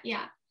for that.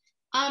 Yeah.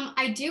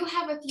 I do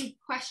have a few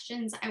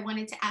questions I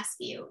wanted to ask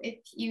you, if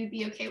you'd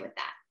be okay with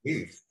that.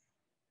 Please.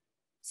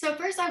 So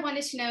first I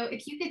wanted to know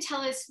if you could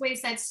tell us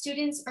ways that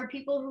students or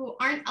people who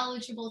aren't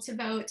eligible to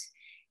vote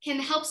can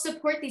help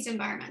support these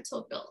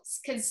environmental bills,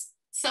 because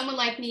someone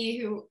like me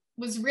who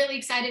was really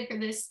excited for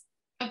this,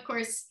 of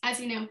course,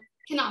 as you know,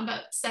 cannot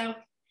vote. So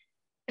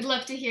I'd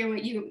love to hear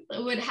what you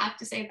would have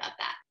to say about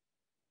that.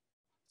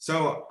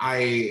 So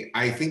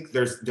I think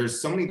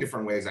there's so many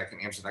different ways I can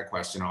answer that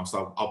question.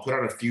 Also, I'll put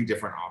out a few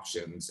different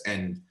options.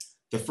 And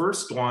the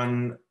first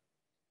one,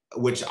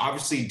 which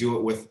obviously do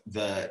it with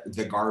the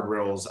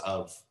guardrails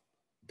of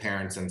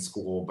parents and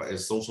school, but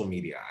is social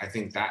media. I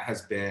think that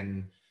has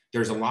been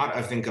there's a lot,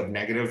 I think, of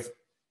negative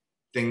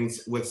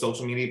things with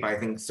social media, but I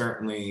think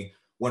certainly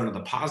one of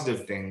the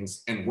positive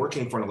things, and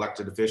working for an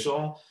elected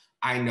official,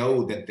 I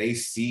know that they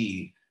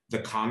see the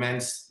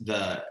comments,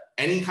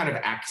 any kind of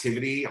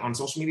activity on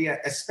social media,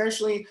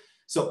 especially,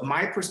 so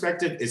my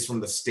perspective is from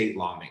the state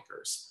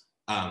lawmakers.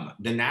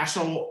 The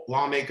national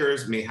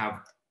lawmakers may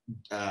have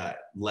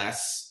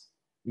less,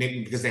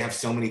 maybe because they have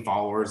so many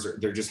followers, or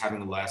they're just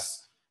having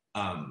less,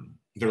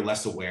 they're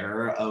less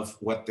aware of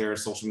what their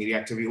social media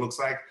activity looks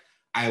like.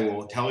 I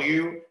will tell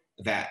you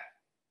that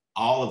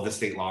all of the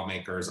state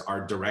lawmakers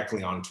are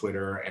directly on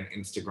Twitter and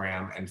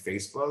Instagram and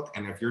Facebook.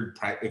 And if you're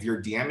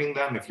DMing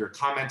them, if you're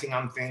commenting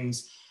on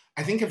things,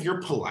 I think if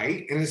you're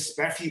polite, and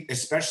especially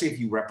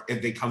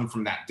if they come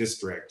from that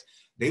district,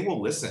 they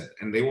will listen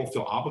and they will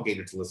feel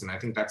obligated to listen. I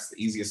think that's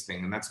the easiest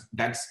thing. And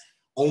that's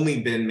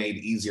only been made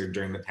easier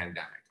during the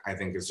pandemic. I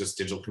think it's just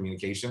digital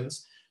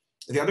communications.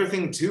 The other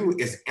thing too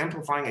is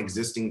amplifying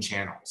existing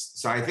channels.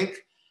 So I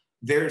think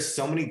there's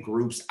so many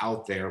groups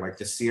out there, like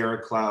the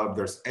Sierra Club,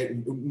 there's,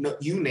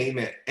 you name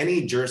it,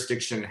 any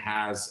jurisdiction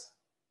has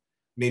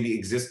maybe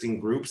existing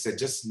groups that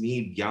just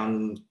need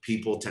young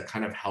people to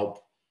kind of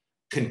help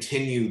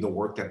continue the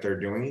work that they're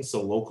doing.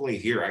 So locally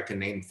here, I can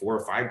name 4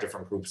 or 5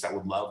 different groups that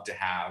would love to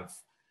have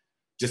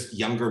just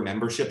younger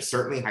membership,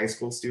 certainly high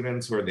school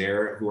students who are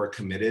there, who are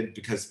committed,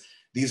 because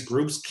these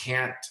groups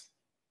can't,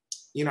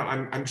 you know,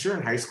 I'm sure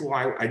in high school,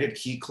 I did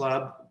Key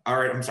Club,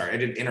 I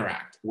did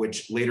Interact,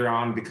 which later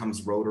on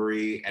becomes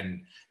Rotary,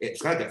 and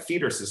it's like a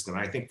feeder system.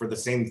 And I think for the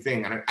same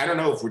thing, and I don't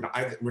know if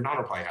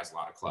Redondo probably has a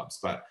lot of clubs,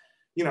 but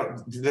you know,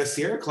 the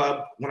Sierra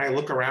Club, when I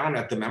look around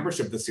at the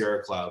membership of the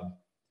Sierra Club,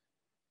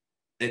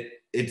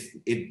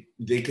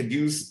 they could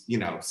use, you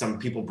know, some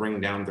people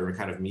bring down their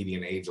kind of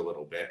median age a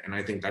little bit. And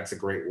I think that's a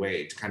great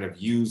way to kind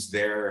of use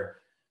their,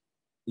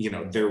 you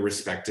know, their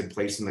respected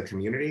place in the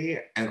community,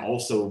 and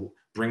also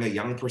bring a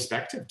young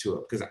perspective to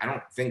it, because I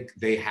don't think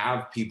they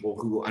have people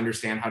who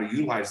understand how to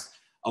utilize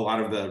a lot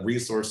of the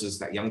resources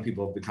that young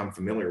people have become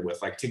familiar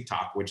with, like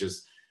TikTok, which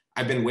is,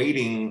 I've been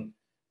waiting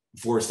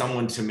for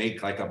someone to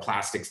make like a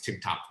plastics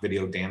TikTok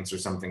video dance or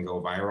something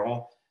go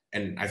viral.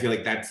 And I feel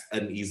like that's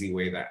an easy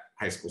way that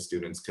high school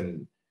students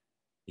can,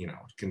 you know,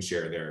 can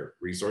share their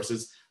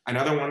resources.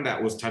 Another one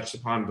that was touched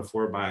upon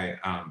before by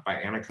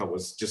Anika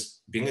was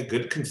just being a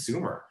good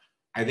consumer.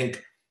 I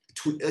think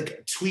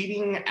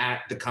tweeting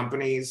at the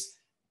companies,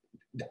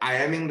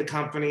 IMing the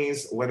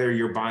companies, whether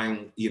you're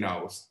buying, you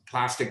know,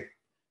 plastic,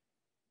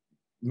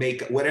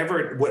 make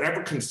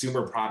whatever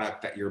consumer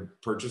product that you're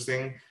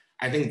purchasing,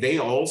 I think they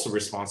are also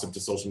responsive to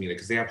social media,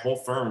 because they have whole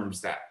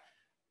firms that,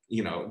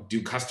 you know,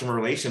 do customer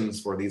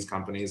relations for these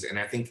companies. And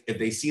I think if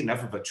they see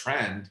enough of a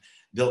trend,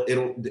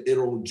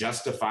 it'll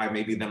justify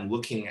maybe them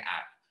looking at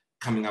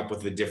coming up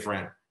with a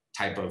different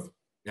type of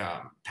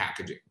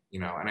packaging, you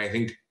know. And I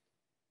think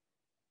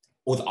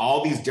with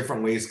all these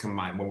different ways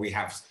combined, when we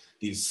have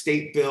these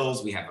state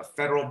bills, we have a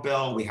federal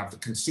bill, we have the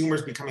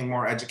consumers becoming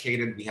more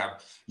educated, we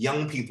have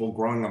young people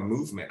growing a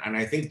movement. And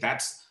I think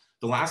that's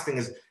the last thing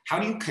is, how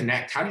do you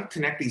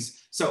connect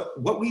these? So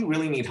what we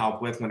really need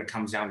help with when it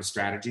comes down to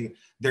strategy,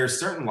 there's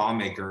certain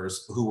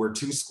lawmakers who were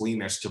too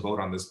squeamish to vote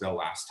on this bill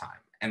last time.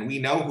 And we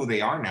know who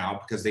they are now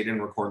because they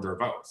didn't record their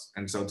votes.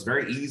 And so it's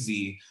very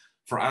easy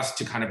for us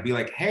to kind of be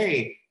like,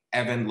 hey,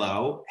 Evan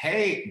Lowe,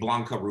 hey,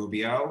 Blanca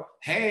Rubio,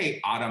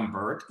 hey, Autumn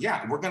Burke,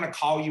 yeah, we're gonna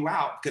call you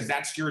out because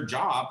that's your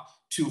job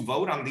to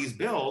vote on these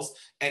bills.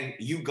 And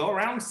you go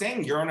around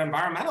saying you're an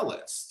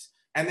environmentalist,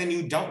 and then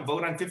you don't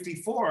vote on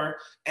 54,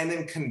 and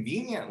then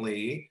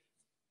conveniently,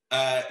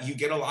 you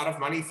get a lot of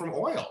money from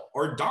oil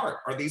or DART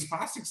or these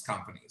plastics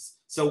companies.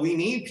 So we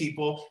need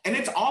people, and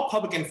it's all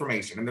public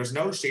information, and there's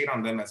no shade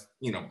on them as,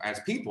 you know, as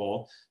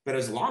people, but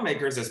as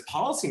lawmakers, as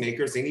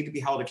policymakers, they need to be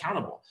held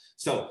accountable.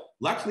 So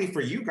luckily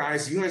for you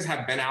guys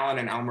have Ben Allen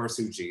and Elmer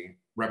Succi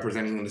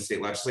representing in the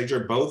state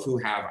legislature, both who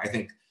have, I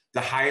think,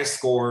 the highest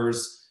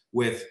scores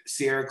with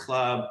Sierra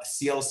Club,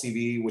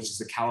 CLCV, which is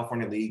the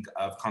California League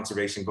of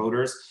Conservation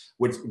Voters,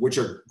 which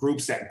are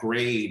groups that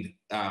grade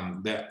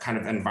the kind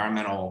of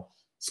environmental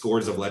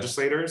scores of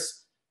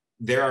legislators.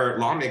 There are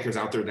lawmakers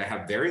out there that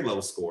have very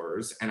low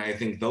scores, and I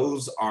think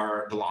those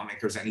are the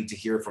lawmakers that need to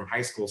hear from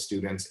high school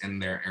students in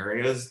their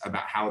areas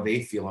about how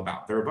they feel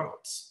about their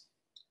votes.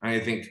 And I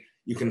think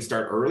you can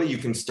start early. You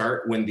can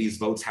start when these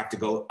votes have to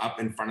go up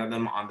in front of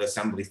them on the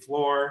assembly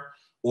floor,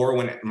 or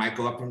when it might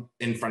go up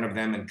in front of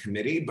them in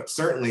committee, but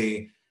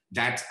certainly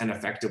that's an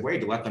effective way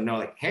to let them know,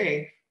 like,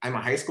 hey, I'm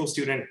a high school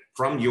student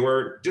from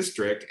your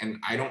district, and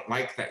I don't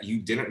like that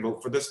you didn't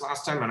vote for this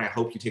last time, and I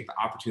hope you take the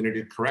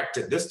opportunity to correct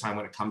it this time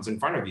when it comes in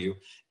front of you.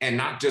 And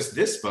not just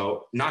this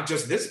vote, not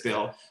just this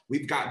bill,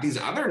 we've got these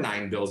other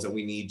 9 bills that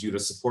we need you to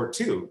support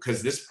too,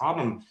 because this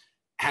problem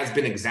has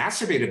been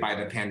exacerbated by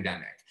the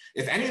pandemic.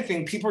 If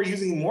anything, people are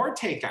using more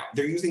takeout.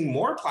 They're using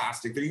more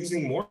plastic. They're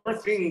using more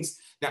things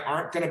that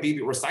aren't going to be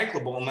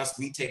recyclable unless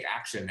we take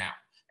action now.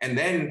 And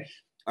then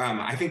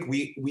I think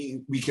we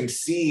can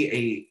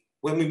see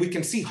we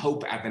can see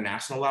hope at the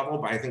national level,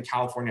 but I think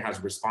California has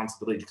a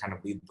responsibility to kind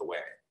of lead the way.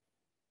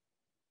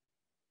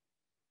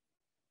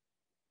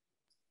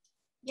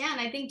 Yeah,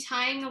 and I think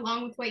tying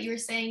along with what you were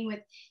saying with,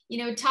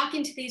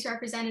 talking to these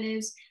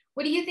representatives,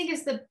 what do you think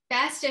is the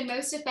best and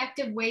most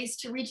effective ways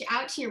to reach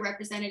out to your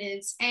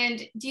representatives? And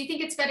do you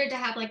think it's better to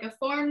have like a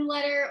form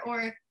letter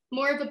or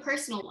more of a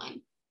personal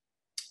one?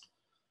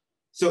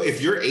 So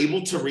if you're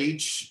able to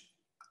reach,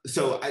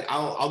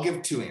 I'll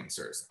give two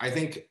answers. I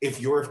think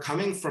if you're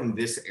coming from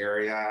this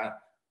area,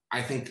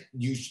 I think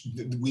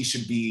we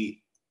should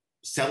be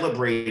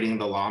celebrating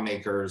the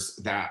lawmakers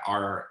that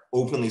are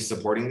openly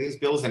supporting these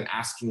bills and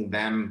asking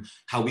them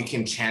how we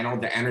can channel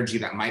the energy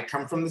that might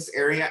come from this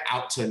area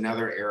out to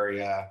another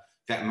area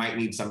that might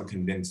need some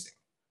convincing,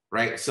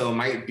 right? So it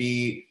might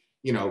be,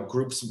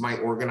 groups might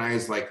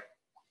organize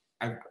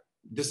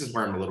this is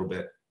where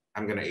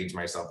I'm going to age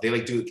myself.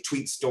 They do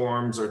tweet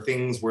storms or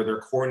things where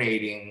they're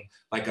coordinating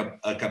like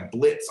a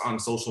blitz on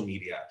social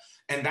media.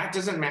 And that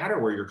doesn't matter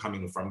where you're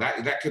coming from.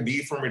 That could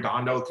be from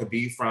Redondo, it could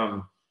be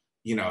from,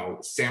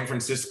 San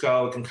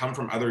Francisco, it can come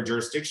from other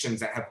jurisdictions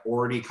that have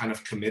already kind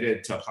of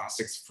committed to a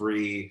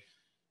plastics-free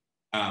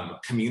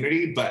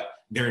community, but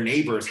their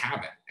neighbors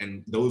haven't.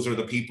 And those are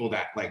the people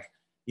that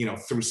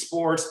through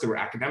sports, through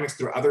academics,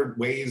 through other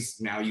ways,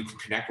 now you can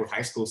connect with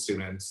high school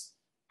students.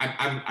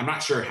 I'm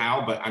not sure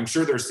how, but I'm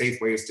sure there's safe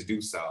ways to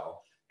do so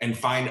and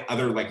find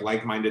other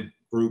like-minded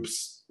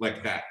groups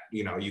like that,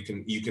 you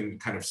can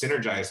kind of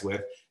synergize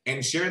with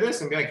and share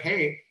this and be like,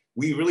 hey,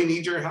 we really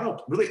need your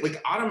help. Really,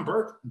 like Autumn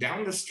Burke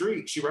down the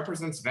street, she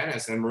represents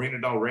Venice and Marina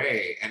Del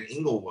Rey and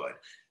Inglewood.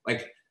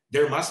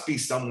 There must be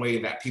some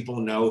way that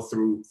people know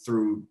through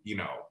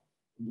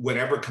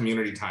whatever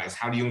community ties.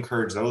 How do you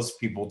encourage those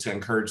people to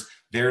encourage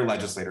their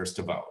legislators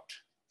to vote?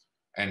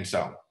 And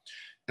so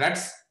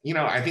that's,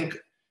 I think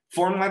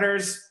form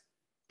letters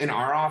in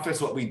our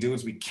office, what we do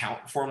is we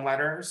count form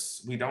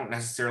letters. We don't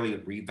necessarily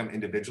read them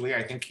individually.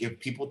 I think if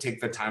people take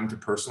the time to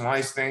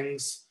personalize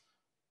things,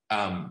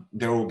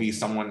 there will be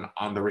someone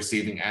on the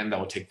receiving end that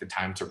will take the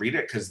time to read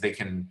it because they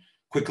can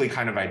quickly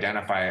kind of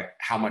identify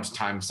how much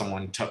time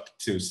someone took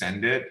to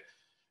send it.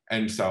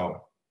 And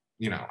so,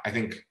 I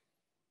think,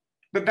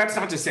 but that's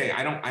not to say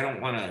I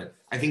don't want to,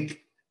 I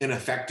think an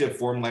effective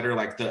form letter,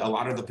 like a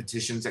lot of the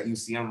petitions that you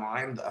see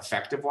online, the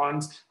effective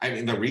ones,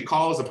 the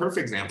recall is a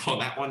perfect example.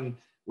 That one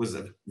was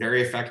a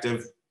very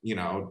effective,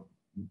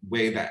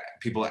 way that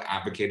people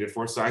advocated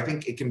for. So I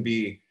think it can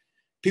be,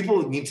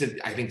 people need to,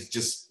 I think,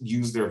 just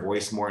use their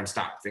voice more and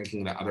stop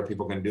thinking that other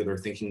people can do their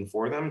thinking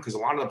for them. Because a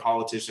lot of the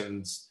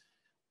politicians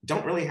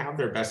don't really have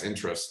their best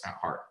interests at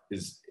heart,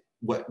 is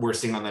what we're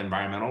seeing on the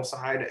environmental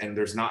side. And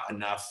there's not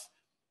enough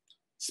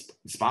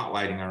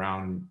spotlighting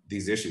around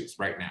these issues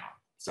right now.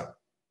 So.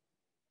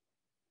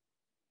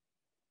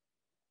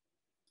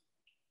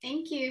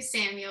 Thank you,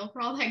 Samuel,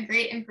 for all that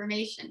great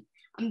information.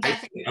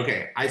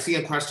 I see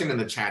a question in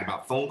the chat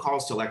about phone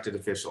calls to elected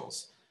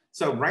officials.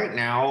 So right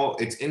now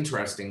it's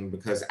interesting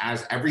because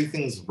as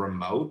everything's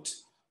remote,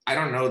 I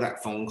don't know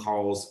that phone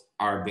calls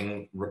are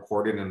being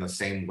recorded in the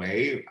same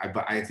way,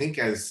 but I think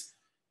yes,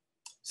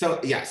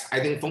 I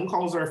think phone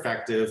calls are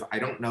effective. I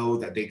don't know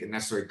that they can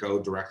necessarily go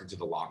directly to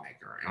the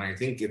lawmaker. And I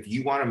think if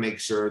you want to make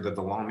sure that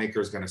the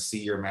lawmaker is going to see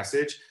your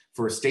message,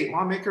 for a state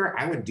lawmaker,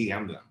 I would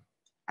DM them.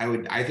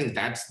 I think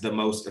that's the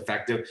most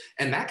effective.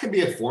 And that could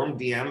be a form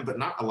DM, but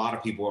not a lot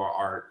of people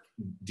are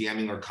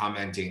DMing or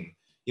commenting.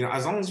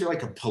 As long as you're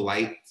like a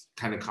polite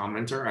kind of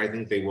commenter, I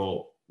think they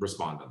will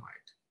respond and like.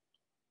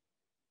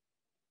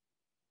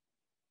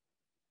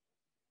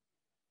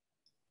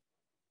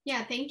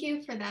 Yeah, thank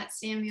you for that,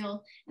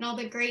 Samuel, and all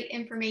the great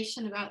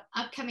information about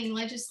upcoming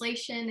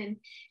legislation and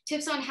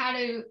tips on how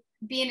to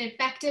be an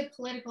effective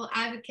political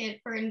advocate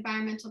for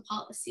environmental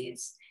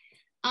policies.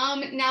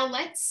 Now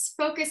let's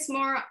focus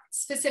more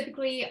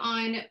specifically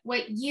on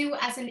what you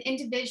as an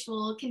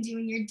individual can do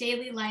in your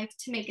daily life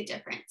to make a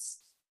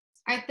difference.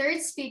 Our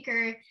third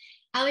speaker,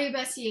 Allie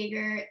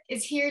Bussjaeger,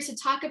 is here to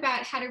talk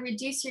about how to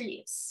reduce your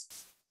use.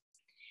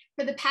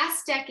 For the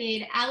past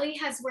decade, Allie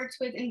has worked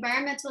with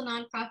environmental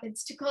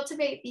nonprofits to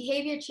cultivate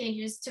behavior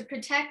changes to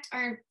protect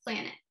our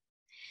planet.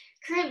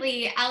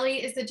 Currently,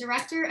 Allie is the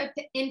Director of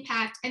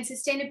Impact and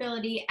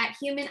Sustainability at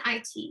Human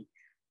IT,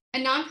 a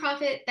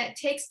nonprofit that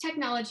takes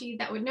technology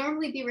that would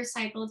normally be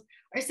recycled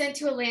or sent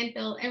to a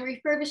landfill and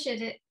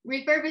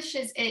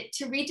refurbishes it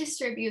to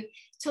redistribute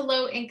to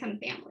low-income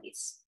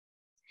families.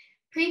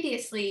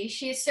 Previously,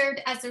 she has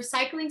served as the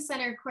Recycling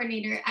Center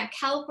Coordinator at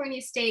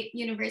California State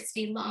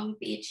University, Long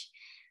Beach,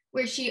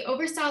 where she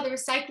oversaw the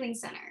Recycling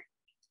Center,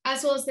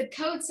 as well as the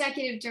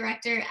Co-Executive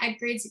Director at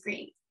Grades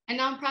Green, a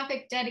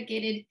nonprofit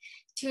dedicated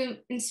to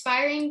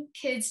inspiring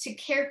kids to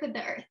care for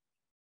the earth.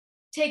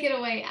 Take it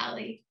away,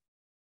 Allie.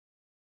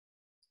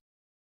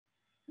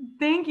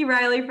 Thank you,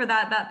 Rylee, for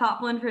that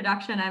thoughtful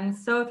introduction. I'm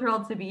so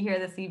thrilled to be here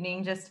this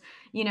evening. Just,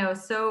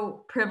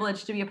 so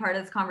privileged to be a part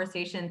of this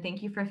conversation.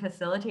 Thank you for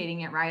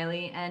facilitating it,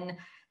 Rylee. And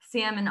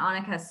Sam and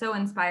Anika, so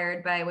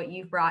inspired by what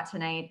you've brought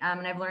tonight.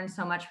 And I've learned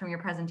so much from your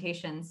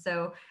presentation.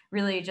 So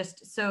really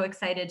just so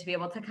excited to be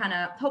able to kind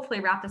of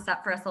hopefully wrap this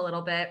up for us a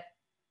little bit.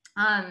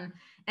 And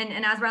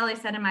as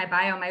Rylee said in my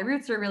bio, my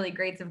roots are really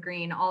Grades of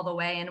Green all the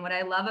way. And what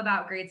I love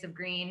about Grades of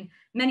Green,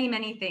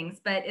 many things,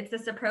 but it's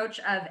this approach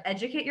of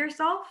educate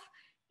yourself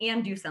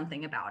and do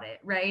something about it,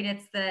 right?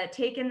 It's the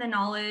take in the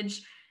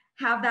knowledge,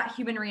 have that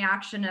human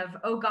reaction of,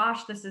 oh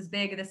gosh, this is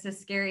big, this is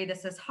scary,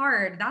 this is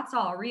hard, that's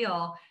all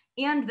real.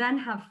 And then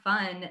have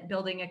fun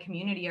building a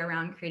community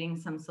around creating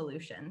some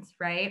solutions,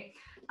 right?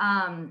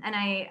 And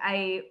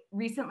I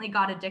recently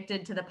got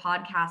addicted to the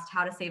podcast,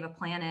 How to Save a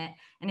Planet.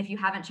 And if you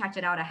haven't checked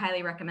it out, I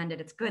highly recommend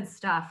it. It's good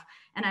stuff.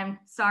 And I'm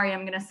sorry,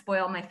 I'm going to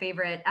spoil my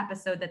favorite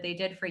episode that they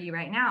did for you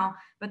right now.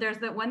 But there's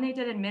the one they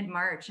did in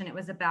mid-March, and it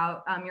was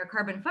about your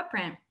carbon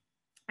footprint.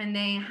 And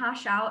they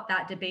hash out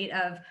that debate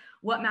of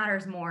what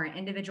matters more,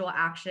 individual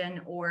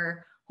action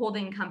or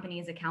holding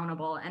companies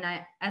accountable. And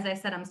as I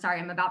said, I'm sorry,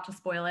 I'm about to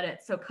spoil it.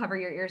 So cover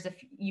your ears if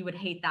you would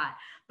hate that.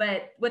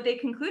 But what they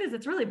conclude is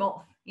it's really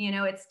both. You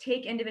know, it's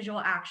take individual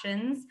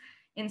actions,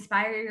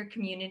 inspire your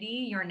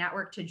community, your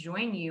network to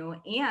join you,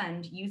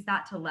 and use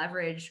that to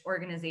leverage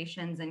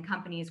organizations and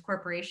companies,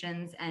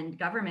 corporations, and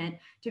government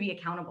to be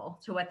accountable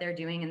to what they're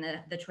doing and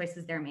the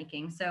choices they're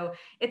making. So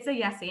it's a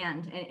yes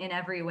and in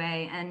every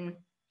way. And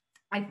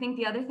I think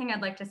the other thing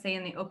I'd like to say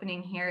in the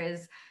opening here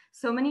is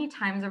so many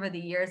times over the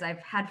years, I've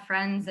had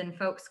friends and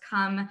folks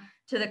come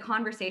to the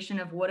conversation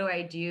of what do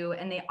I do?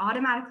 And they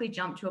automatically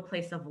jump to a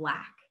place of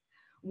lack.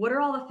 What are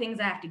all the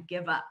things I have to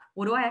give up?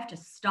 What do I have to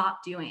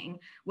stop doing?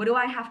 What do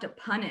I have to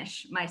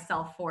punish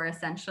myself for,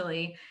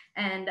 essentially?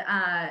 And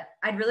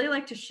I'd really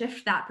like to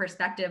shift that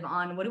perspective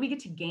on what do we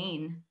get to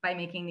gain by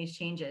making these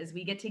changes?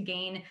 We get to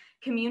gain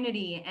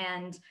community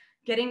and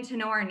getting to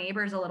know our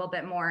neighbors a little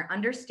bit more,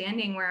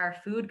 understanding where our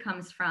food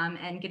comes from,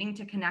 and getting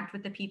to connect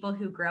with the people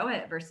who grow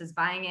it versus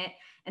buying it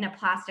in a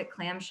plastic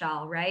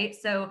clamshell, right?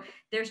 So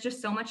there's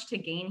just so much to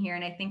gain here.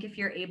 And I think if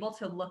you're able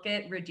to look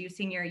at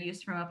reducing your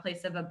use from a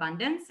place of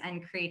abundance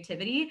and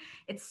creativity,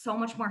 it's so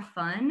much more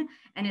fun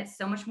and it's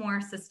so much more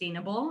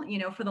sustainable, you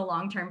know, for the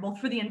long term, both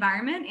for the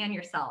environment and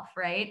yourself,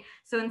 right?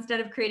 So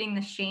instead of creating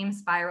the shame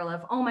spiral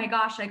of, oh my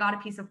gosh, I got a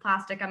piece of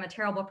plastic, I'm a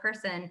terrible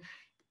person,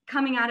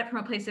 coming at it from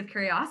a place of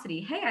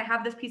curiosity. Hey, I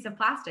have this piece of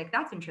plastic.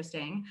 That's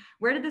interesting.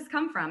 Where did this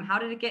come from? How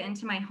did it get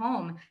into my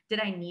home? Did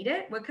I need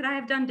it? What could I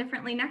have done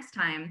differently next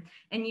time?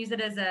 And use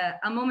it as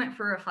a moment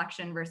for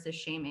reflection versus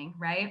shaming,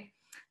 right?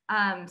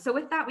 So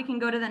with that, we can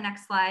go to the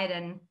next slide.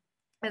 And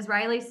as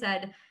Rylee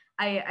said,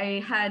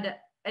 I had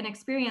an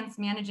experience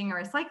managing a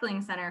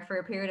recycling center for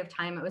a period of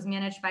time. It was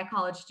managed by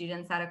college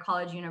students at a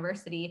college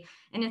university,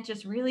 and it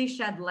just really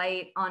shed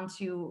light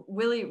onto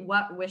really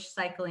what wish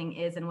cycling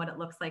is and what it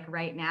looks like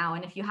right now.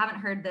 And if you haven't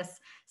heard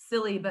this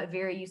silly but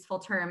very useful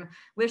term,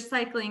 wish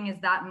cycling is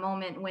that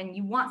moment when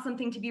you want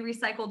something to be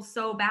recycled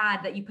so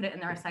bad that you put it in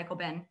the recycle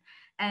bin.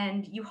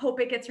 And you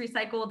hope it gets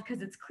recycled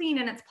because it's clean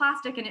and it's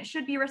plastic and it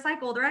should be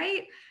recycled,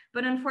 right?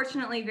 But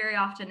unfortunately, very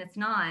often it's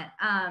not.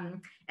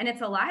 And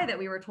it's a lie that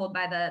we were told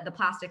by the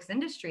plastics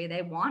industry.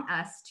 They want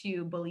us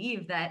to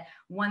believe that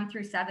 1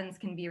 through 7s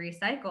can be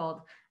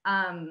recycled.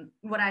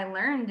 What I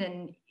learned,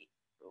 and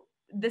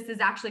this is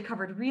actually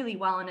covered really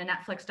well in a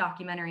Netflix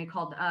documentary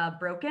called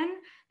Broken.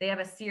 They have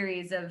a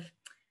series of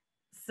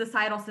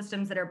societal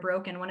systems that are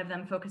broken. One of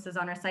them focuses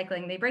on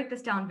recycling. They break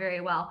this down very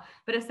well.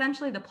 But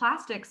essentially, the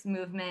plastics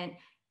movement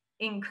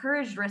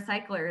encouraged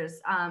recyclers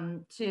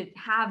to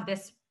have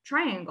this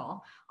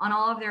triangle on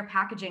all of their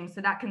packaging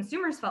so that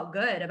consumers felt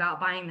good about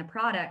buying the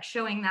product,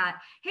 showing that,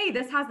 hey,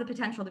 this has the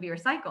potential to be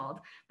recycled.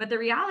 But the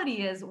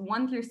reality is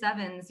 1 through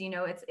 7s, you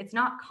know, it's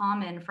not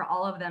common for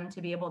all of them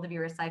to be able to be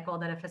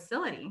recycled at a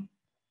facility.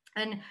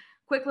 And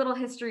quick little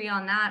history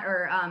on that,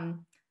 or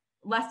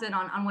lesson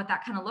on what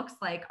that kind of looks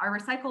like. Our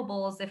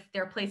recyclables, if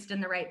they're placed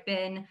in the right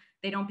bin,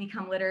 they don't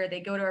become litter,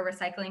 they go to a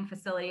recycling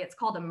facility. It's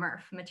called a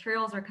MRF,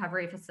 Materials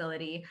Recovery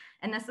Facility.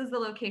 And this is the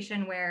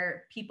location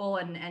where people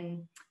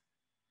and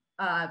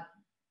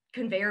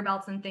conveyor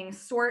belts and things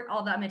sort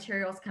all the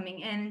materials coming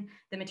in,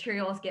 the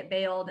materials get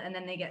baled, and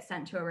then they get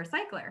sent to a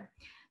recycler.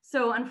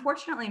 So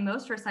unfortunately,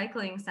 most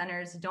recycling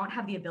centers don't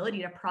have the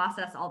ability to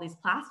process all these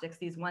plastics,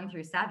 these 1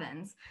 through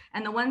 7s.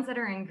 And the ones that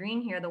are in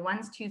green here, the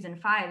 1s, 2s, and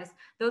 5s,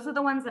 those are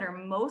the ones that are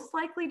most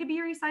likely to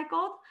be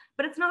recycled,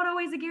 but it's not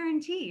always a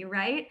guarantee,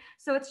 right?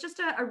 So it's just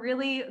a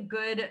really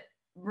good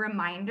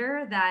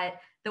reminder that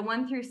the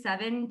 1 through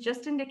 7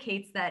 just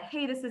indicates that,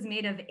 hey, this is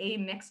made of a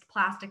mixed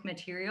plastic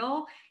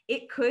material.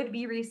 It could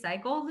be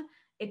recycled.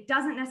 It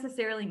doesn't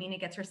necessarily mean it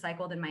gets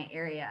recycled in my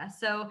area.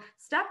 So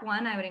step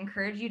 1, I would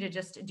encourage you to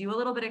just do a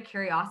little bit of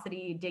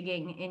curiosity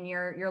digging in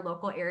your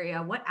local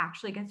area. What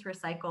actually gets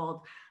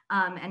recycled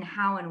and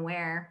how and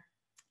where?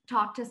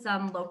 Talk to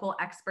some local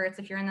experts.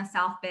 If you're in the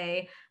South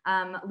Bay,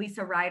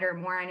 Lisa Ryder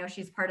Moore, I know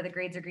she's part of the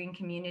Grades of Green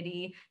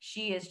community.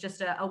 She is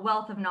just a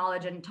wealth of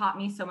knowledge and taught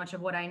me so much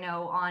of what I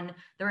know on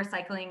the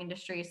recycling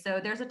industry. So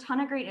there's a ton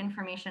of great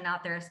information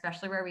out there,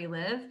 especially where we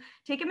live.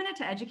 Take a minute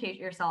to educate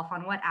yourself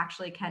on what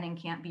actually can and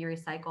can't be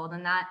recycled.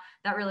 And that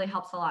really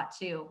helps a lot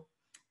too.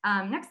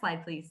 Next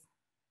slide, please.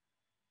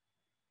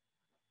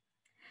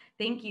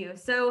 Thank you.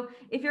 So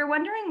if you're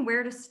wondering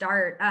where to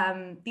start,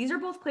 these are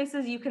both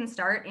places you can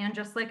start, and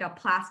just like a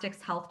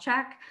plastics health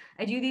check.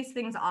 I do these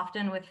things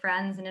often with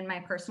friends and in my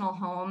personal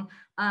home.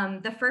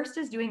 The first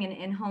is doing an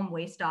in-home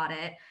waste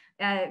audit.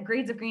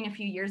 Grades of Green a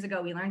few years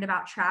ago, we learned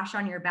about trash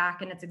on your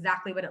back, and it's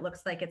exactly what it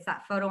looks like. It's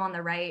that photo on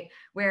the right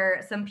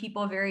where some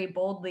people very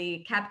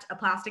boldly kept a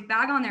plastic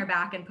bag on their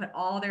back and put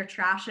all their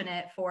trash in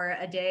it for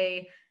a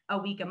day, a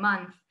week, a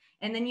month.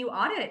 And then you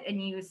audit and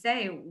you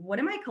say, what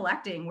am I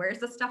collecting? Where's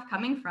the stuff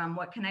coming from?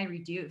 What can I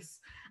reduce?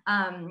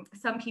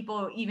 Some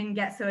people even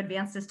get so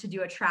advanced as to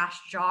do a trash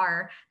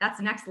jar.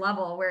 That's next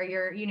level, where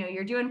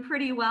you're doing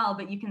pretty well,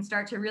 but you can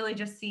start to really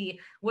just see,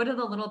 what are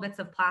the little bits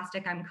of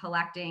plastic I'm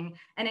collecting?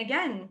 And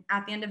again,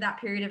 at the end of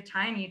that period of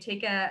time, you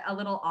take a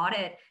little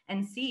audit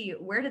and see,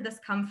 where did this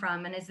come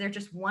from? And is there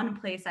just one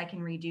place I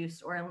can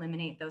reduce or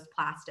eliminate those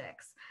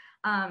plastics?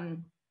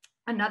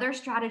 Another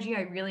strategy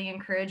I really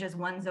encourage is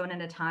one zone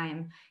at a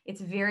time.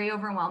 It's very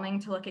overwhelming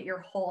to look at your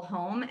whole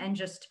home and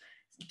just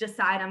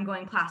decide I'm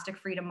going plastic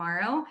free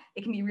tomorrow.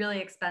 It can be really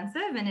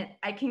expensive, and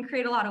it can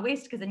create a lot of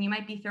waste, because then you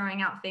might be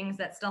throwing out things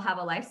that still have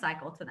a life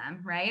cycle to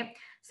them, right?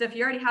 So if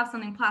you already have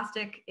something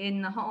plastic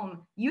in the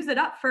home, use it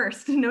up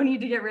first. No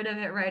need to get rid of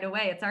it right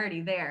away. It's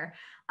already there.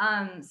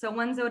 So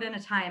one zone at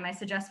a time. I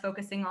suggest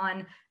focusing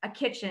on a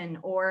kitchen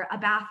or a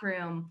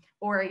bathroom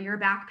or your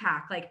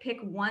backpack. Like, pick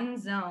one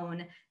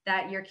zone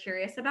that you're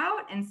curious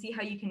about and see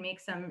how you can make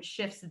some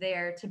shifts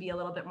there to be a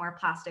little bit more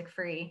plastic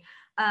free.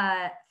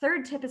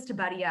 Third tip is to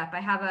buddy up. I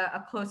have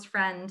a close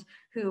friend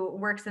who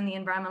works in the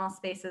environmental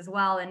space as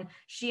well, and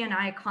she and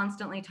I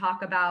constantly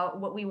talk about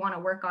what we want to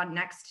work on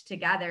next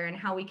together and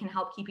how we can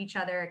help keep each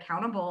other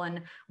accountable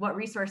and what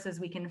resources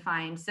we can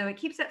find. So it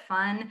keeps it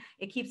fun,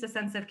 it keeps a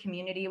sense of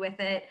community with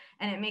it,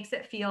 and it makes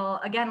it feel,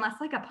 again, less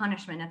like a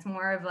punishment. It's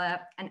more of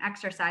an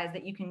exercise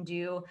that you can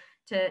do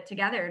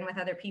together and with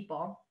other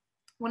people.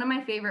 One of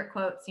my favorite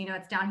quotes,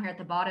 it's down here at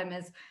the bottom,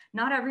 is,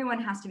 not everyone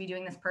has to be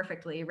doing this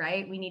perfectly,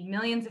 right? We need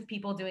millions of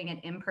people doing it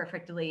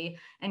imperfectly,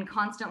 and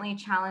constantly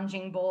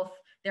challenging both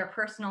their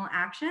personal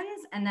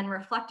actions and then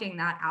reflecting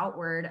that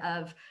outward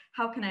of,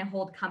 how can I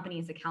hold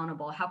companies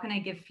accountable? How can I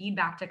give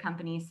feedback to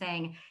companies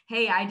saying,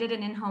 hey, I did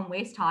an in-home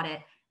waste audit.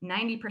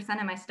 90%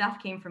 of my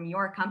stuff came from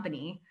your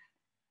company.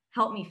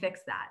 Help me fix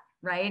that.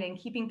 Right? And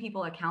keeping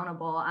people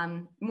accountable,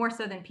 more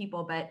so than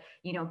people, but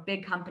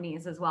big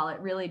companies as well. It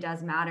really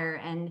does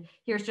matter. And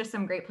here's just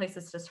some great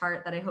places to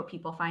start that I hope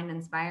people find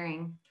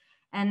inspiring.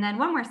 And then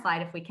one more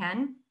slide, if we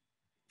can.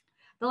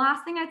 The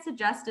last thing I'd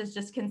suggest is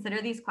just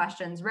consider these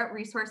questions. What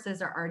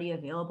resources are already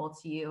available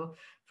to you?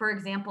 For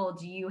example,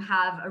 do you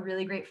have a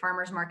really great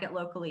farmer's market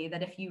locally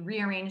that if you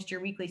rearranged your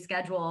weekly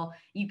schedule,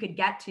 you could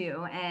get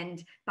to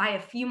and buy a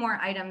few more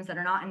items that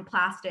are not in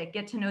plastic,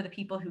 get to know the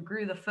people who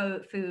grew the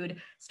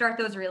food, start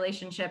those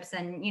relationships,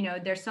 and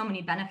there's so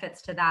many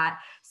benefits to that.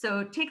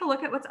 So take a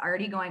look at what's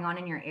already going on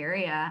in your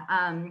area.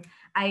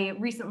 I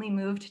recently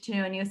moved to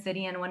a new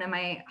city, and one of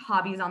my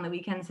hobbies on the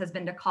weekends has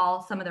been to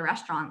call some of the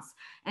restaurants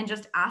and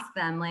just ask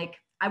them, like,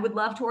 I would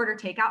love to order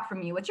takeout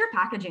from you. What's your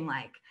packaging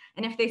like?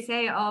 And if they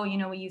say, oh,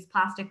 we use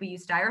plastic, we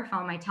use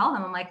styrofoam, I tell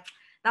them, I'm like,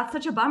 that's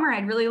such a bummer.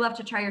 I'd really love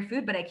to try your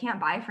food, but I can't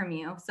buy from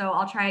you. So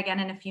I'll try again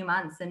in a few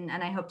months. And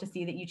I hope to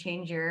see that you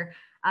change your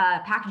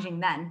packaging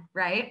then,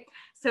 right?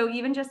 So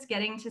even just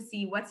getting to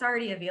see what's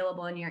already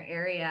available in your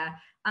area.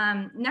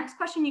 Next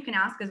question you can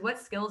ask is, what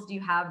skills do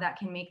you have that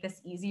can make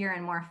this easier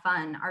and more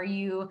fun? Are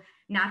you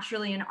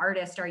naturally an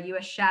artist? Are you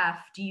a chef?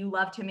 Do you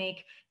love to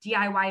make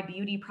DIY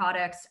beauty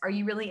products? Are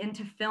you really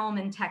into film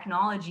and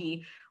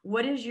technology?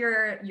 What is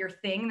your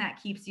thing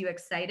that keeps you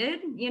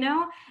excited,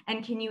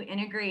 and can you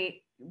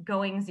integrate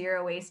going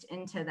zero waste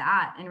into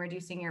that and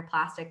reducing your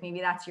plastic? Maybe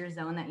that's your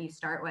zone that you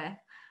start with.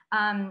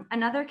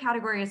 Another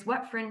category is,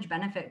 what fringe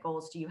benefit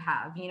goals do you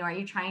have? Are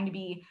you trying to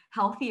be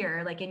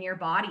healthier, like in your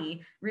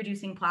body?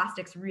 Reducing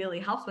plastics really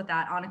helps with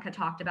that. Anika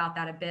talked about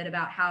that a bit,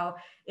 about how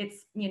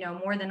it's,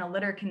 more than a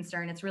litter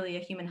concern, it's really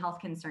a human health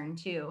concern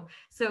too.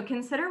 So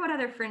consider what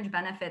other fringe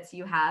benefits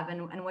you have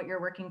and what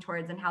you're working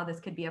towards and how this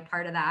could be a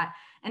part of that.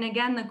 And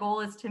again, the goal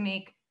is to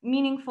make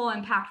meaningful,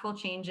 impactful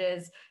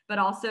changes, but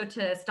also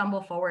to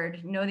stumble forward.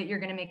 Know that you're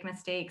going to make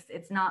mistakes.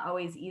 It's not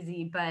always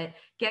easy, but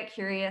get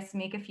curious,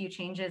 make a few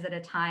changes at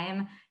a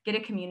time, get a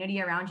community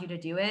around you to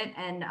do it,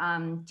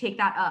 and take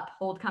that up,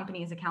 hold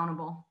companies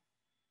accountable.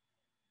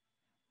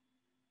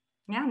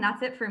 Yeah, and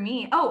that's it for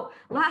me. Oh,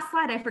 last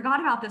slide. I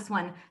forgot about this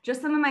one.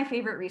 Just some of my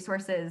favorite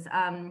resources.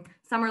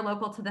 Some are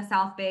local to the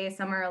South Bay,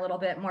 some are a little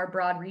bit more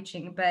broad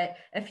reaching, but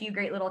a few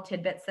great little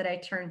tidbits that I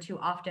turn to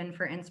often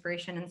for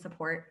inspiration and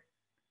support.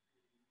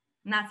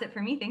 And that's it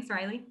for me. Thanks,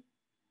 Rylee.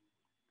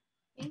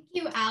 Thank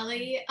you,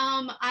 Allie.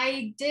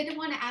 I did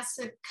want to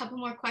ask a couple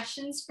more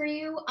questions for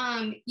you.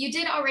 You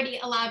did already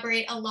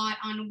elaborate a lot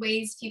on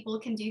ways people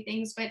can do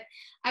things, but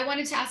I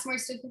wanted to ask more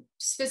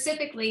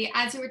specifically,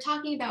 as you were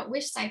talking about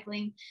wish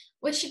cycling,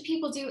 what should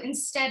people do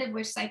instead of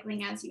wish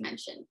cycling, as you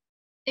mentioned?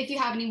 If you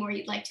have any more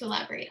you'd like to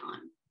elaborate on.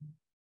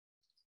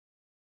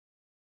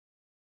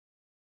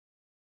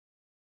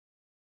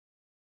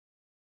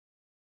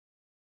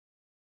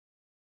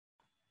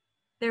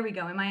 There we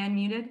go. Am I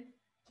unmuted?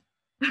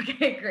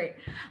 Okay, great.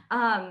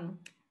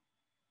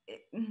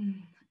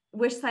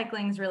 Wish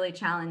cycling is really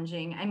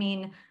challenging. I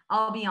mean,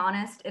 I'll be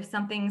honest, if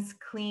something's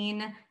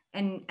clean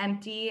and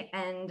empty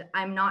and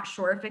I'm not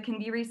sure if it can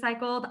be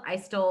recycled, I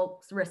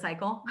still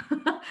recycle.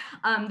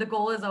 The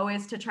goal is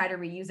always to try to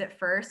reuse it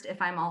first.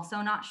 If I'm also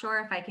not sure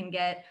if I can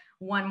get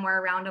one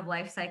more round of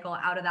life cycle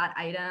out of that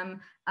item.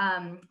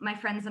 My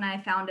friends and I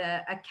found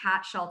a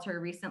cat shelter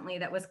recently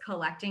that was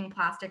collecting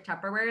plastic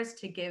Tupperwares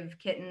to give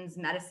kittens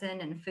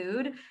medicine and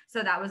food.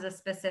 So that was a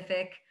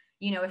specific,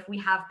 you know, if we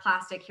have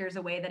plastic, here's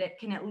a way that it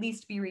can at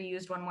least be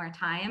reused one more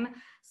time.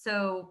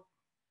 So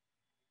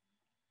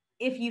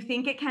if you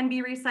think it can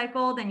be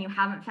recycled and you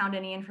haven't found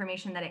any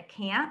information that it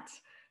can't,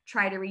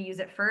 try to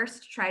reuse it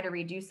first, try to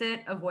reduce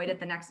it, avoid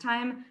it the next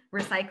time,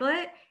 recycle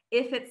it.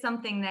 If it's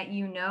something that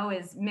you know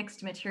is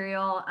mixed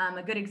material,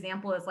 a good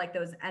example is like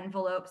those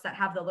envelopes that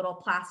have the little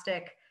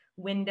plastic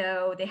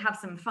window. They have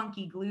some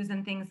funky glues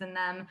and things in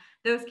them.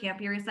 Those can't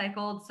be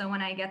recycled. So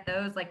when I get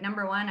those, like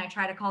number one, I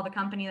try to call the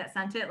company that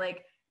sent it,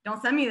 like, don't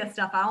send me this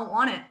stuff. I don't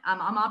want it.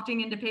 I'm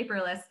opting into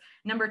paperless.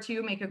 Number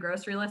two, make a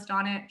grocery list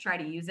on it, try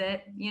to use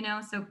it, you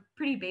know, so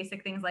pretty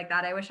basic things like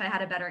that. I wish I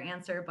had a better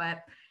answer, but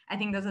I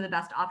think those are the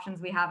best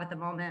options we have at the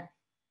moment.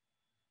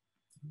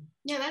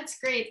 Yeah, that's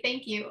great.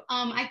 Thank you.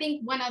 I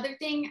think one other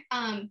thing,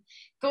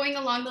 going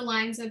along the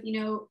lines of, you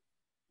know,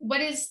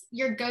 what is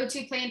your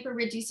go-to plan for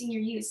reducing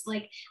your use?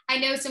 Like, I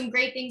know some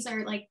great things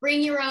are like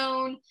bring your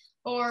own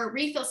or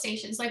refill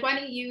stations. Like, why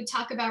don't you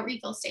talk about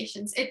refill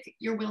stations if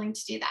you're willing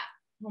to do that?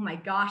 Oh my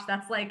gosh,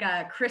 that's like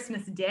a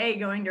Christmas Day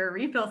going to a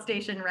refill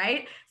station,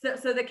 right?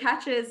 So the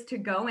catch is to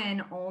go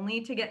in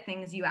only to get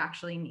things you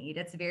actually need.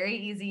 It's very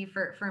easy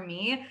for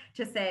me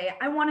to say,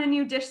 I want a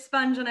new dish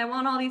sponge and I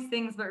want all these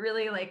things, but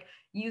really like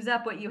use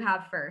up what you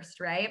have first,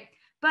 right?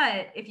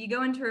 But if you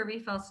go into a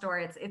refill store,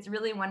 it's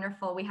really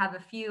wonderful. We have a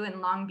few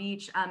in Long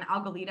Beach.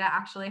 Algalita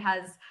actually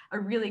has a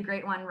really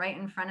great one right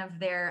in front of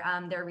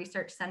their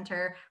research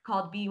center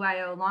called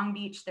BYO Long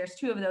Beach. There's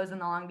two of those in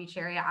the Long Beach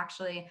area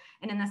actually.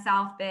 And in the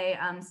South Bay,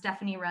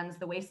 Stephanie runs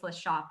the Wasteless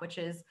Shop, which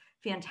is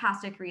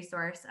fantastic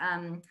resource.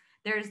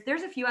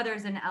 There's a few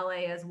others in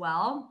LA as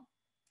well.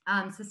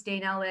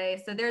 Sustain LA.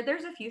 So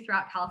there's a few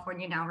throughout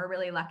California now. We're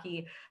really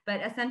lucky.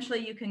 But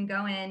essentially you can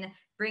go in,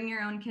 bring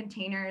your own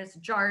containers,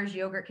 jars,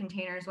 yogurt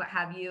containers, what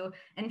have you,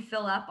 and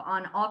fill up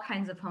on all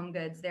kinds of home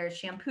goods. There's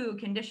shampoo,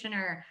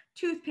 conditioner,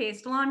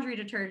 toothpaste, laundry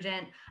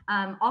detergent,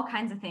 all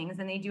kinds of things.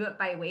 And they do it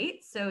by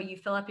weight. So you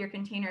fill up your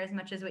container as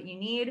much as what you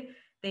need,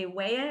 they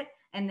weigh it,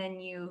 and then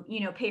you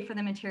pay for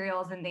the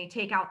materials and they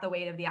take out the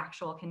weight of the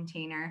actual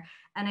container.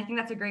 And I think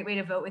that's a great way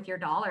to vote with your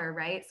dollar,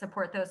 right?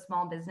 Support those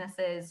small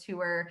businesses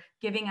who are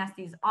giving us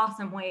these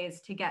awesome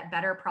ways to get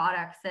better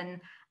products.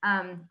 And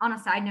on a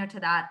side note to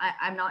that,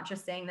 I'm not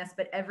just saying this,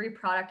 but every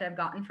product I've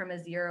gotten from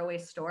a zero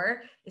waste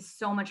store is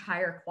so much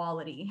higher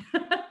quality.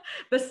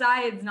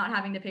 Besides not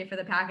having to pay for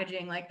the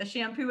packaging, like the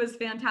shampoo is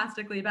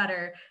fantastically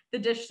better. The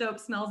dish soap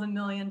smells a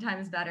million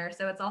times better.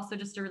 So it's also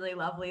just a really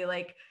lovely,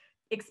 like,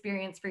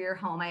 experience for your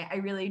home. I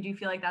really do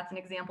feel like that's an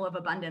example of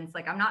abundance.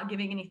 Like I'm not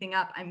giving anything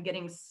up. I'm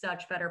getting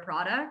such better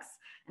products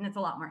and it's a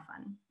lot more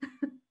fun.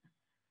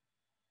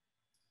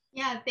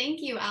 Yeah,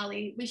 thank you,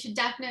 Allie. We should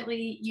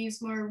definitely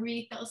use more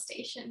refill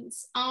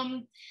stations.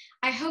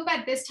 I hope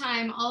at this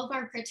time, all of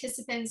our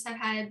participants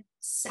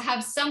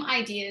have some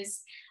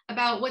ideas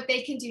about what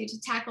they can do to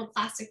tackle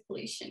plastic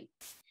pollution.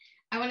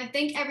 I want to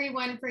thank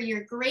everyone for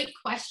your great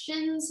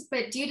questions,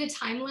 but due to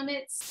time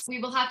limits, we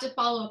will have to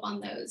follow up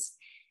on those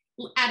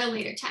at a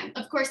later time.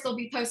 Of course, they'll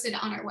be posted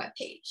on our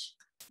webpage.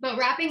 But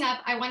wrapping up,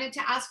 I wanted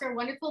to ask our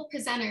wonderful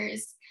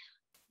presenters,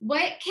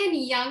 what can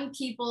young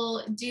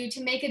people do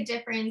to make a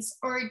difference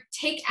or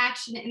take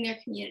action in their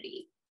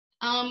community?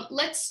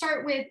 Let's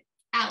start with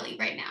Allie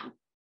right now,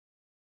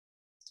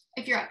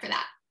 if you're up for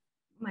that.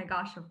 Oh my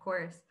gosh, of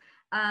course.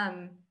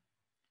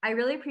 I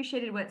really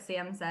appreciated what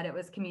Sam said. It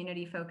was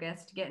community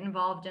focused. Get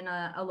involved in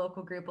a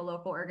local group, a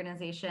local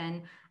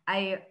organization.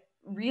 I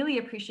really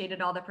appreciated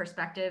all the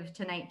perspective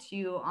tonight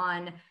too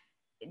on,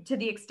 to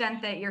the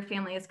extent that your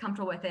family is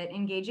comfortable with it,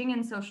 engaging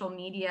in social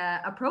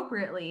media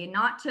appropriately,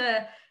 not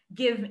to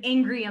give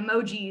angry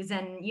emojis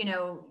and,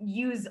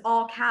 use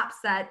all caps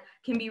that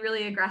can be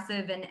really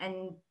aggressive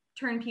and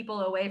turn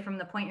people away from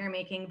the point you're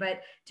making,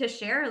 but to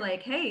share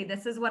like, hey,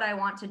 this is what I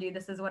want to do.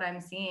 This is what I'm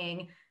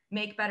seeing.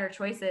 Make better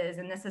choices.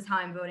 And this is how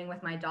I'm voting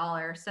with my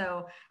dollar.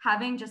 So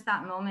having just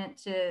that moment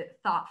to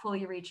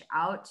thoughtfully reach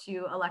out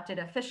to elected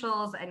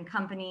officials and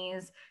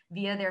companies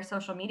via their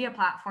social media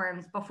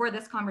platforms. Before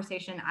this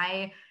conversation,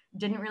 I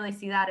didn't really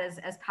see that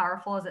as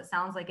powerful as it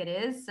sounds like it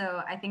is.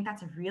 So I think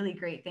that's a really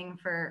great thing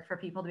for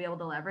people to be able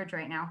to leverage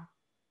right now.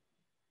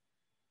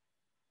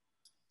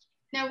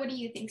 Now, what do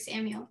you think,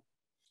 Samuel?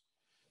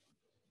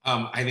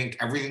 I think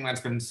everything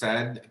that's been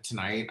said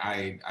tonight,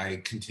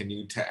 I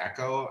continue to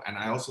echo. And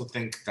I also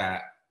think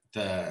that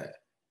I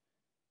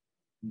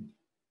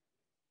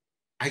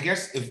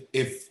guess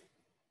if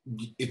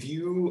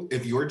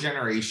your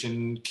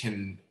generation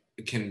can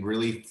can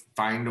really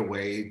find a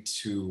way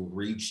to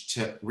reach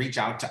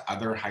out to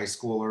other high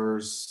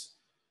schoolers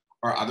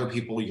or other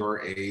people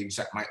your age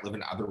that might live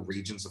in other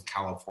regions of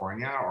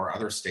California or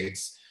other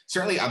states,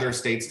 certainly other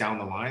states down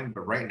the line,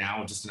 but right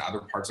now just in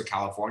other parts of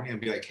California, and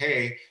be like,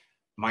 hey,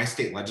 my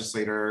state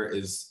legislator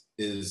is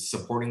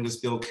supporting this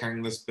bill,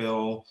 carrying this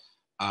bill.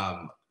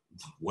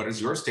 What is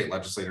your state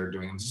legislator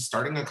doing? And just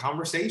starting a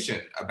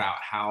conversation about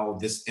how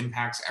this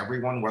impacts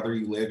everyone, whether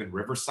you live in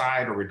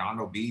Riverside or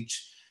Redondo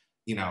Beach,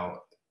 you know.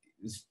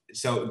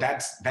 So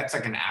that's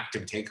like an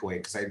active takeaway,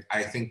 because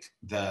I think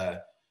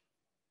the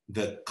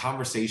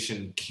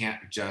conversation can't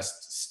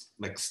just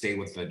like stay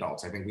with the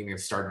adults. I think we need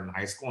to start in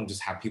high school and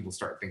just have people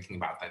start thinking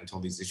about that until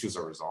these issues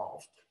are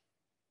resolved.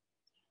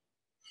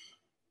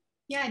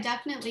 Yeah, I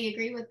definitely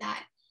agree with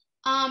that.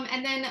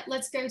 And then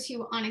let's go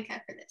to Anika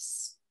for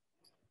this.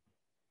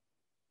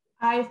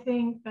 I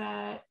think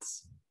that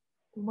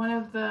one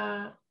of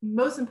the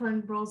most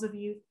important roles of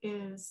youth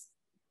is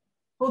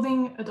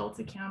holding adults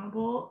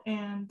accountable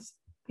and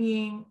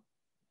being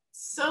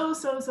so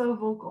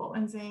vocal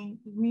and saying,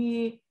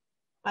 we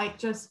like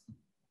just,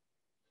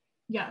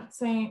 yeah,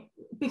 saying,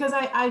 because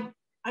I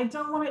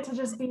don't want it to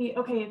just be,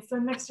 okay, it's the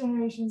next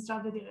generation's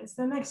job to do this,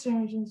 the next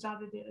generation's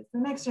job to do this, the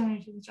next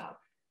generation's job.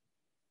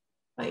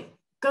 Like,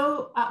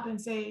 go up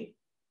and say,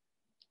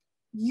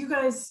 you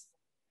guys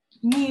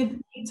need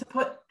to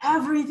put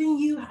everything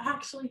you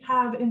actually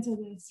have into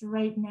this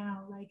right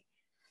now. Like,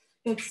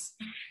 it's,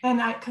 and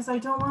because I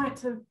don't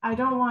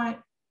want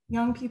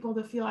young people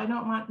to feel, I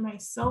don't want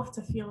myself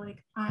to feel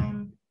like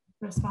I'm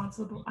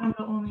responsible, I'm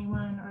the only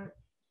one, or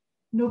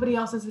nobody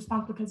else is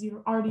responsible because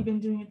you've already been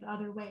doing it the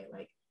other way.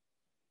 Like,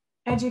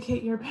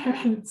 educate your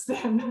parents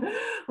and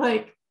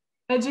like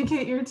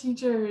educate your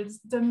teachers,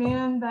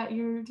 demand that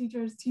your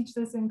teachers teach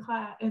this in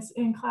class,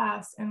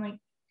 and like,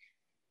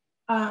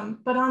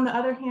 but on the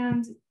other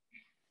hand,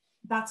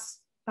 that's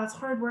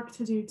hard work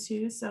to do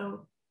too.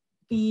 So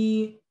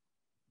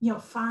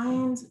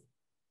find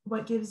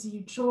what gives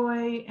you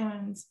joy,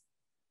 and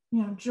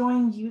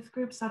join youth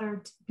groups that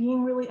are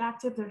being really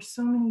active. There's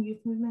so many youth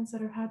movements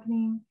that are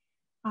happening.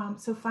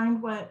 So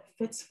find what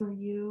fits for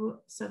you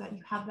so that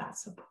you have that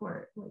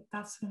support. Like,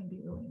 that's going to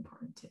be really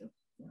important too.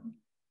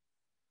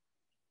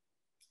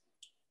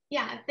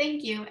 Yeah,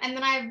 thank you. And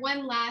then I have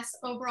one last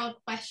overall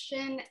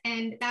question,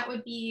 and that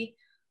would be,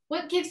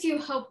 what gives you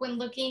hope when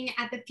looking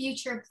at the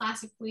future of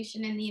plastic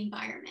pollution in the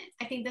environment?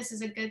 I think this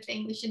is a good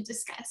thing we should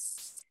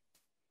discuss.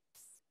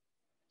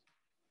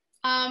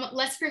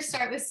 Let's first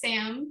start with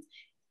Sam.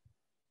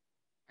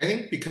 I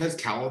think because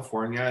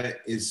California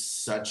is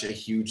such a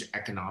huge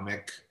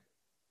economic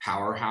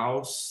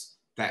powerhouse,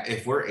 that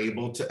if we're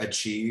able to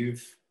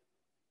achieve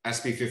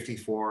SB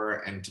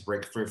 54 and to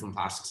break free from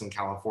plastics in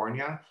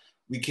California,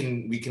 we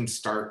can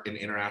start an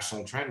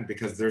international trend,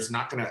 because they're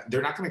not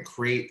gonna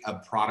create a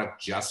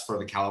product just for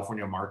the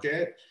California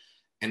market,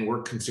 and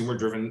we're consumer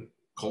driven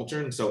culture.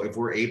 And so if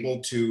we're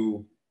able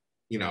to,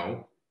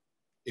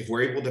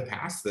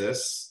 pass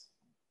this,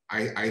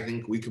 I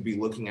think we could be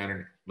looking at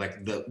it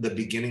like the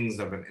beginnings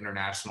of an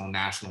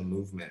national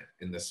movement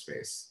in this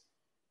space.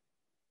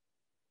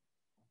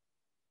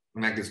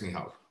 And that gives me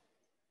hope.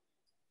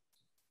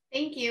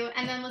 Thank you.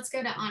 And then let's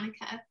go to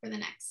Anika for the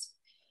next.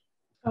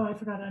 Oh, I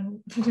forgot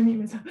to mute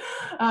myself.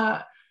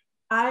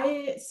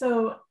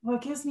 So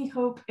what gives me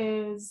hope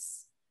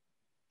is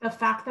the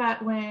fact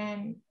that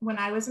when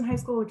I was in high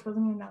school, which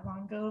wasn't even that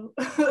long ago,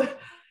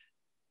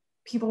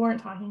 people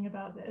weren't talking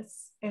about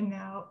this. And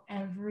now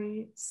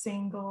every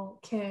single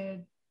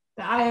kid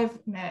that I've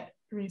met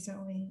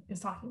recently is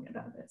talking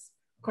about this.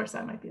 Of course,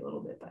 that might be a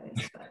little bit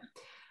biased, but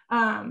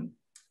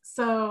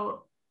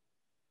so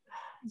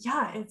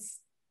yeah, it's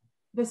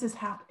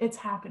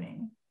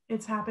happening.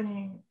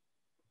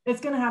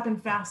 It's going to happen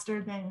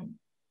faster than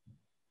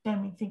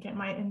we think it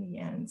might in the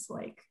end.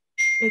 Like,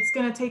 it's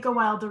going to take a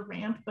while to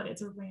ramp, but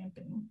it's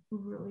ramping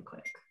really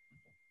quick.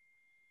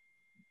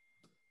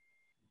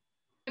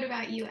 What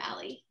about you,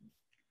 Allie?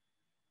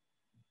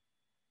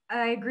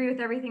 I agree with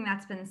everything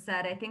that's been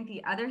said. I think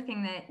the other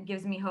thing that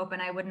gives me hope,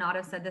 and I would not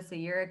have said this a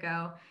year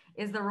ago,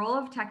 is the role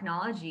of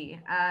technology.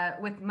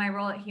 With my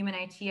role at Human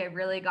IT, I've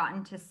really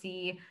gotten to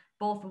see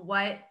both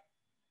what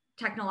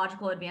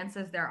technological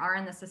advances there are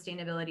in the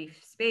sustainability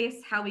space,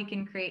 how we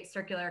can create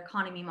circular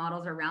economy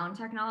models around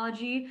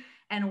technology,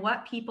 and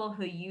what people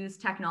who use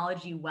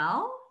technology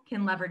well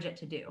can leverage it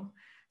to do.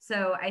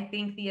 So I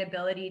think the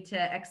ability to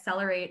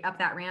accelerate up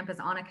that ramp, as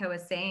Anika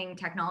was saying,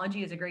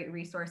 technology is a great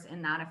resource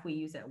in that if we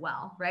use it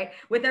well, right?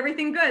 With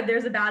everything good,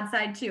 there's a bad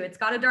side too. It's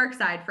got a dark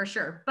side for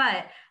sure,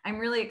 but I'm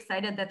really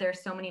excited that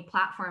there's so many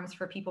platforms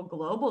for people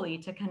globally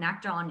to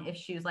connect on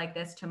issues like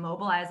this, to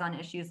mobilize on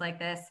issues like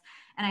this.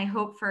 And I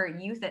hope for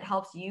youth, it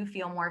helps you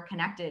feel more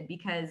connected,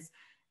 because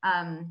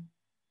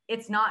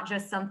it's not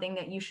just something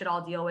that you should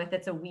all deal with.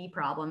 It's a we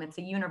problem. It's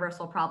a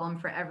universal problem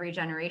for every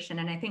generation.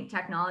 And I think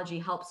technology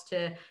helps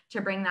to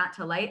bring that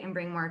to light and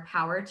bring more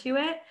power to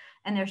it.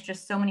 And there's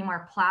just so many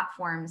more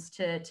platforms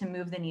to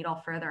move the needle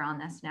further on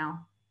this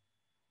now.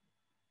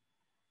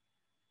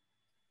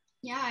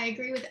 Yeah, I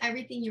agree with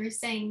everything you were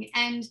saying.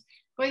 And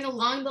going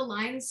along the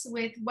lines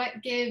with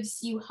what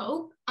gives you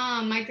hope,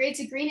 my Grades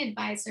of Green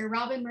advisor,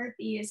 Robin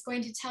Murphy, is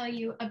going to tell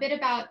you a bit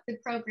about the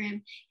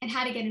program and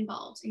how to get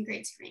involved in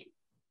Grades of Green.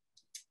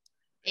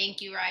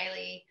 Thank you,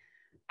 Rylee.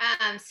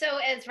 So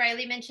as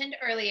Rylee mentioned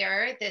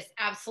earlier, this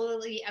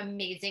absolutely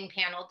amazing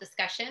panel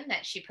discussion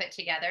that she put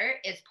together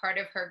is part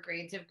of her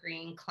Grades of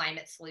Green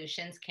Climate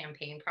Solutions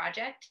campaign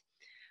project.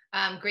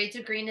 Grades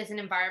of Green is an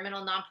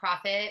environmental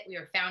nonprofit. We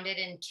were founded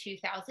in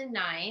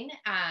 2009.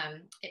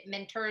 It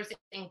mentors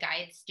and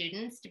guides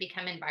students to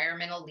become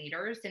environmental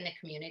leaders in the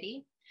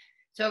community.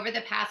 So over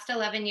the past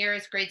 11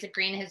 years, Grades of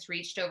Green has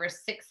reached over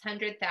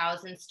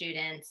 600,000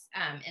 students,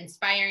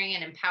 inspiring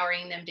and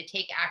empowering them to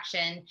take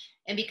action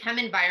and become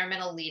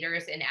environmental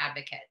leaders and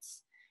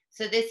advocates.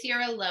 So this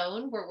year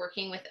alone, we're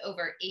working with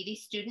over 80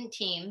 student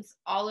teams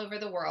all over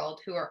the world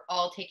who are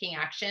all taking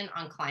action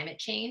on climate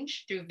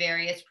change through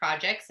various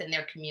projects in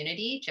their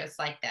community, just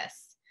like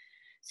this.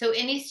 So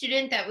any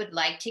student that would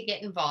like to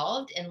get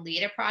involved and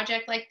lead a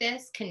project like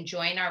this can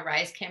join our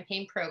RISE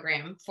campaign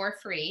program for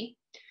free,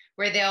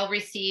 where they'll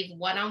receive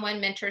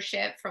one-on-one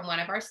mentorship from one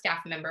of our staff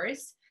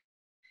members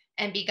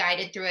and be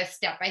guided through a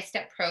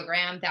step-by-step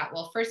program that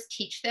will first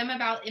teach them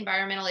about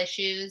environmental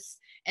issues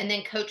and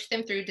then coach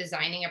them through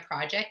designing a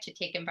project to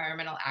take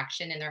environmental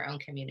action in their own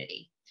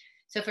community.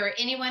 So for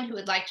anyone who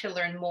would like to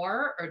learn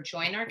more or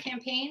join our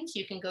campaigns,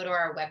 you can go to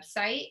our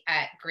website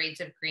at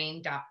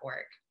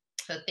gradesofgreen.org.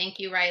 So thank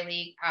you,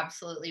 Rylee.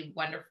 Absolutely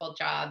wonderful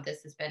job.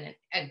 This has been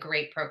a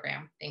great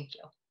program. Thank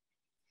you.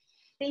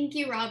 Thank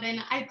you,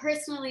 Robin. I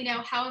personally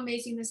know how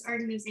amazing this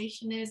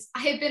organization is.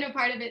 I have been a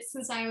part of it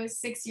since I was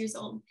 6 years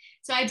old,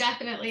 so I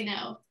definitely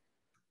know.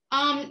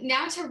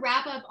 Now to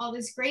wrap up all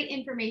this great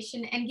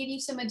information and give you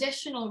some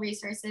additional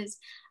resources,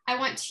 I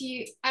want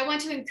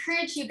to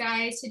encourage you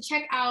guys to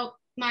check out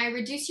my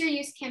Reduce Your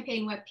Use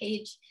campaign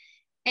webpage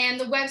and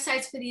the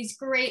websites for these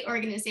great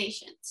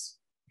organizations.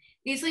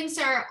 These links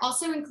are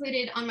also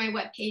included on my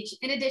webpage,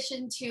 in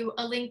addition to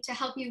a link to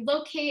help you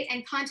locate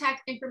and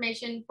contact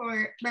information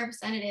for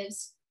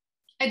representatives.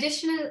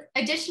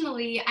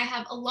 Additionally, I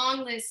have a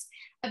long list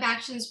of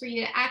actions for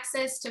you to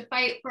access to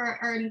fight for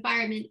our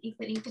environment,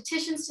 including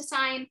petitions to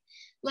sign,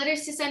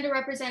 letters to send to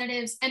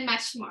representatives, and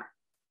much more.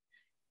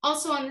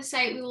 Also on the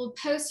site, we will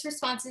post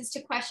responses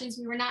to questions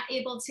we were not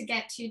able to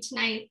get to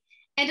tonight,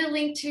 and a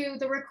link to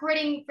the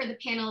recording for the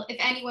panel if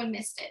anyone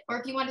missed it, or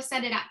if you want to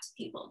send it out to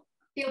people,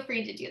 feel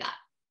free to do that.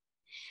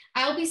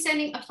 I'll be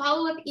sending a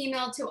follow-up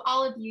email to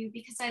all of you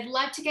because I'd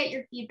love to get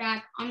your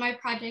feedback on my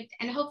project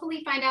and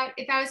hopefully find out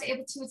if I was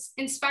able to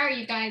inspire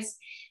you guys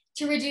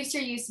to reduce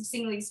your use of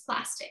single-use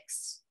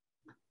plastics.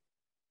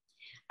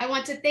 I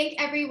want to thank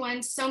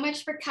everyone so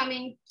much for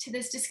coming to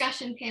this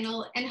discussion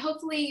panel, and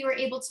hopefully you were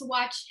able to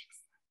watch.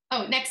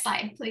 Oh, next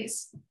slide,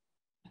 please.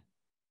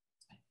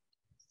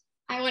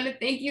 I want to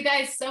thank you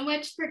guys so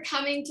much for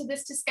coming to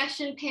this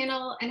discussion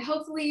panel, and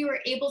hopefully you were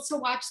able to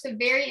watch the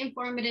very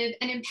informative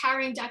and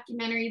empowering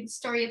documentary, The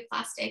Story of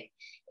Plastic.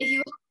 If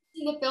you haven't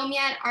seen the film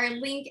yet, our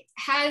link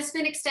has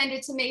been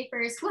extended to May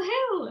 1st,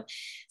 woohoo!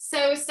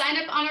 So sign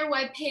up on our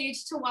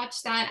webpage to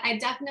watch that. I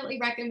definitely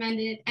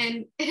recommend it,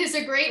 and it is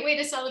a great way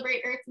to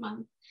celebrate Earth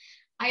Month.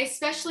 I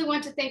especially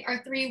want to thank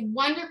our 3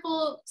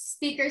 wonderful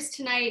speakers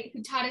tonight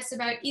who taught us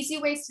about easy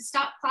ways to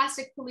stop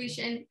plastic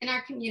pollution in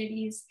our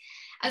communities,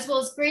 as well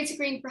as Grades of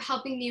Green for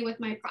helping me with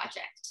my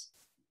project.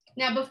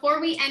 Now, before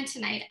we end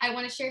tonight, I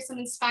want to share some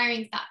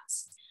inspiring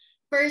thoughts.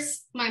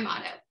 First, my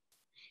motto.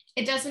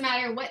 It doesn't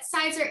matter what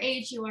size or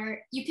age you are,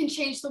 you can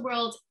change the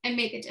world and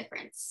make a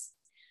difference.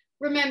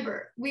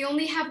 Remember, we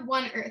only have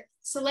one Earth,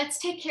 so let's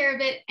take care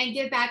of it and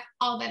give back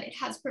all that it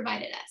has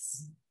provided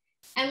us.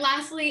 And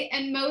lastly,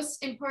 and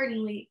most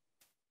importantly,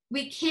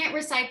 we can't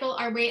recycle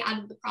our way out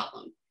of the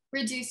problem.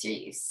 Reduce your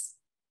use.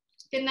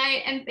 Good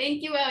night, and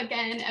thank you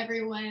again,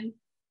 everyone.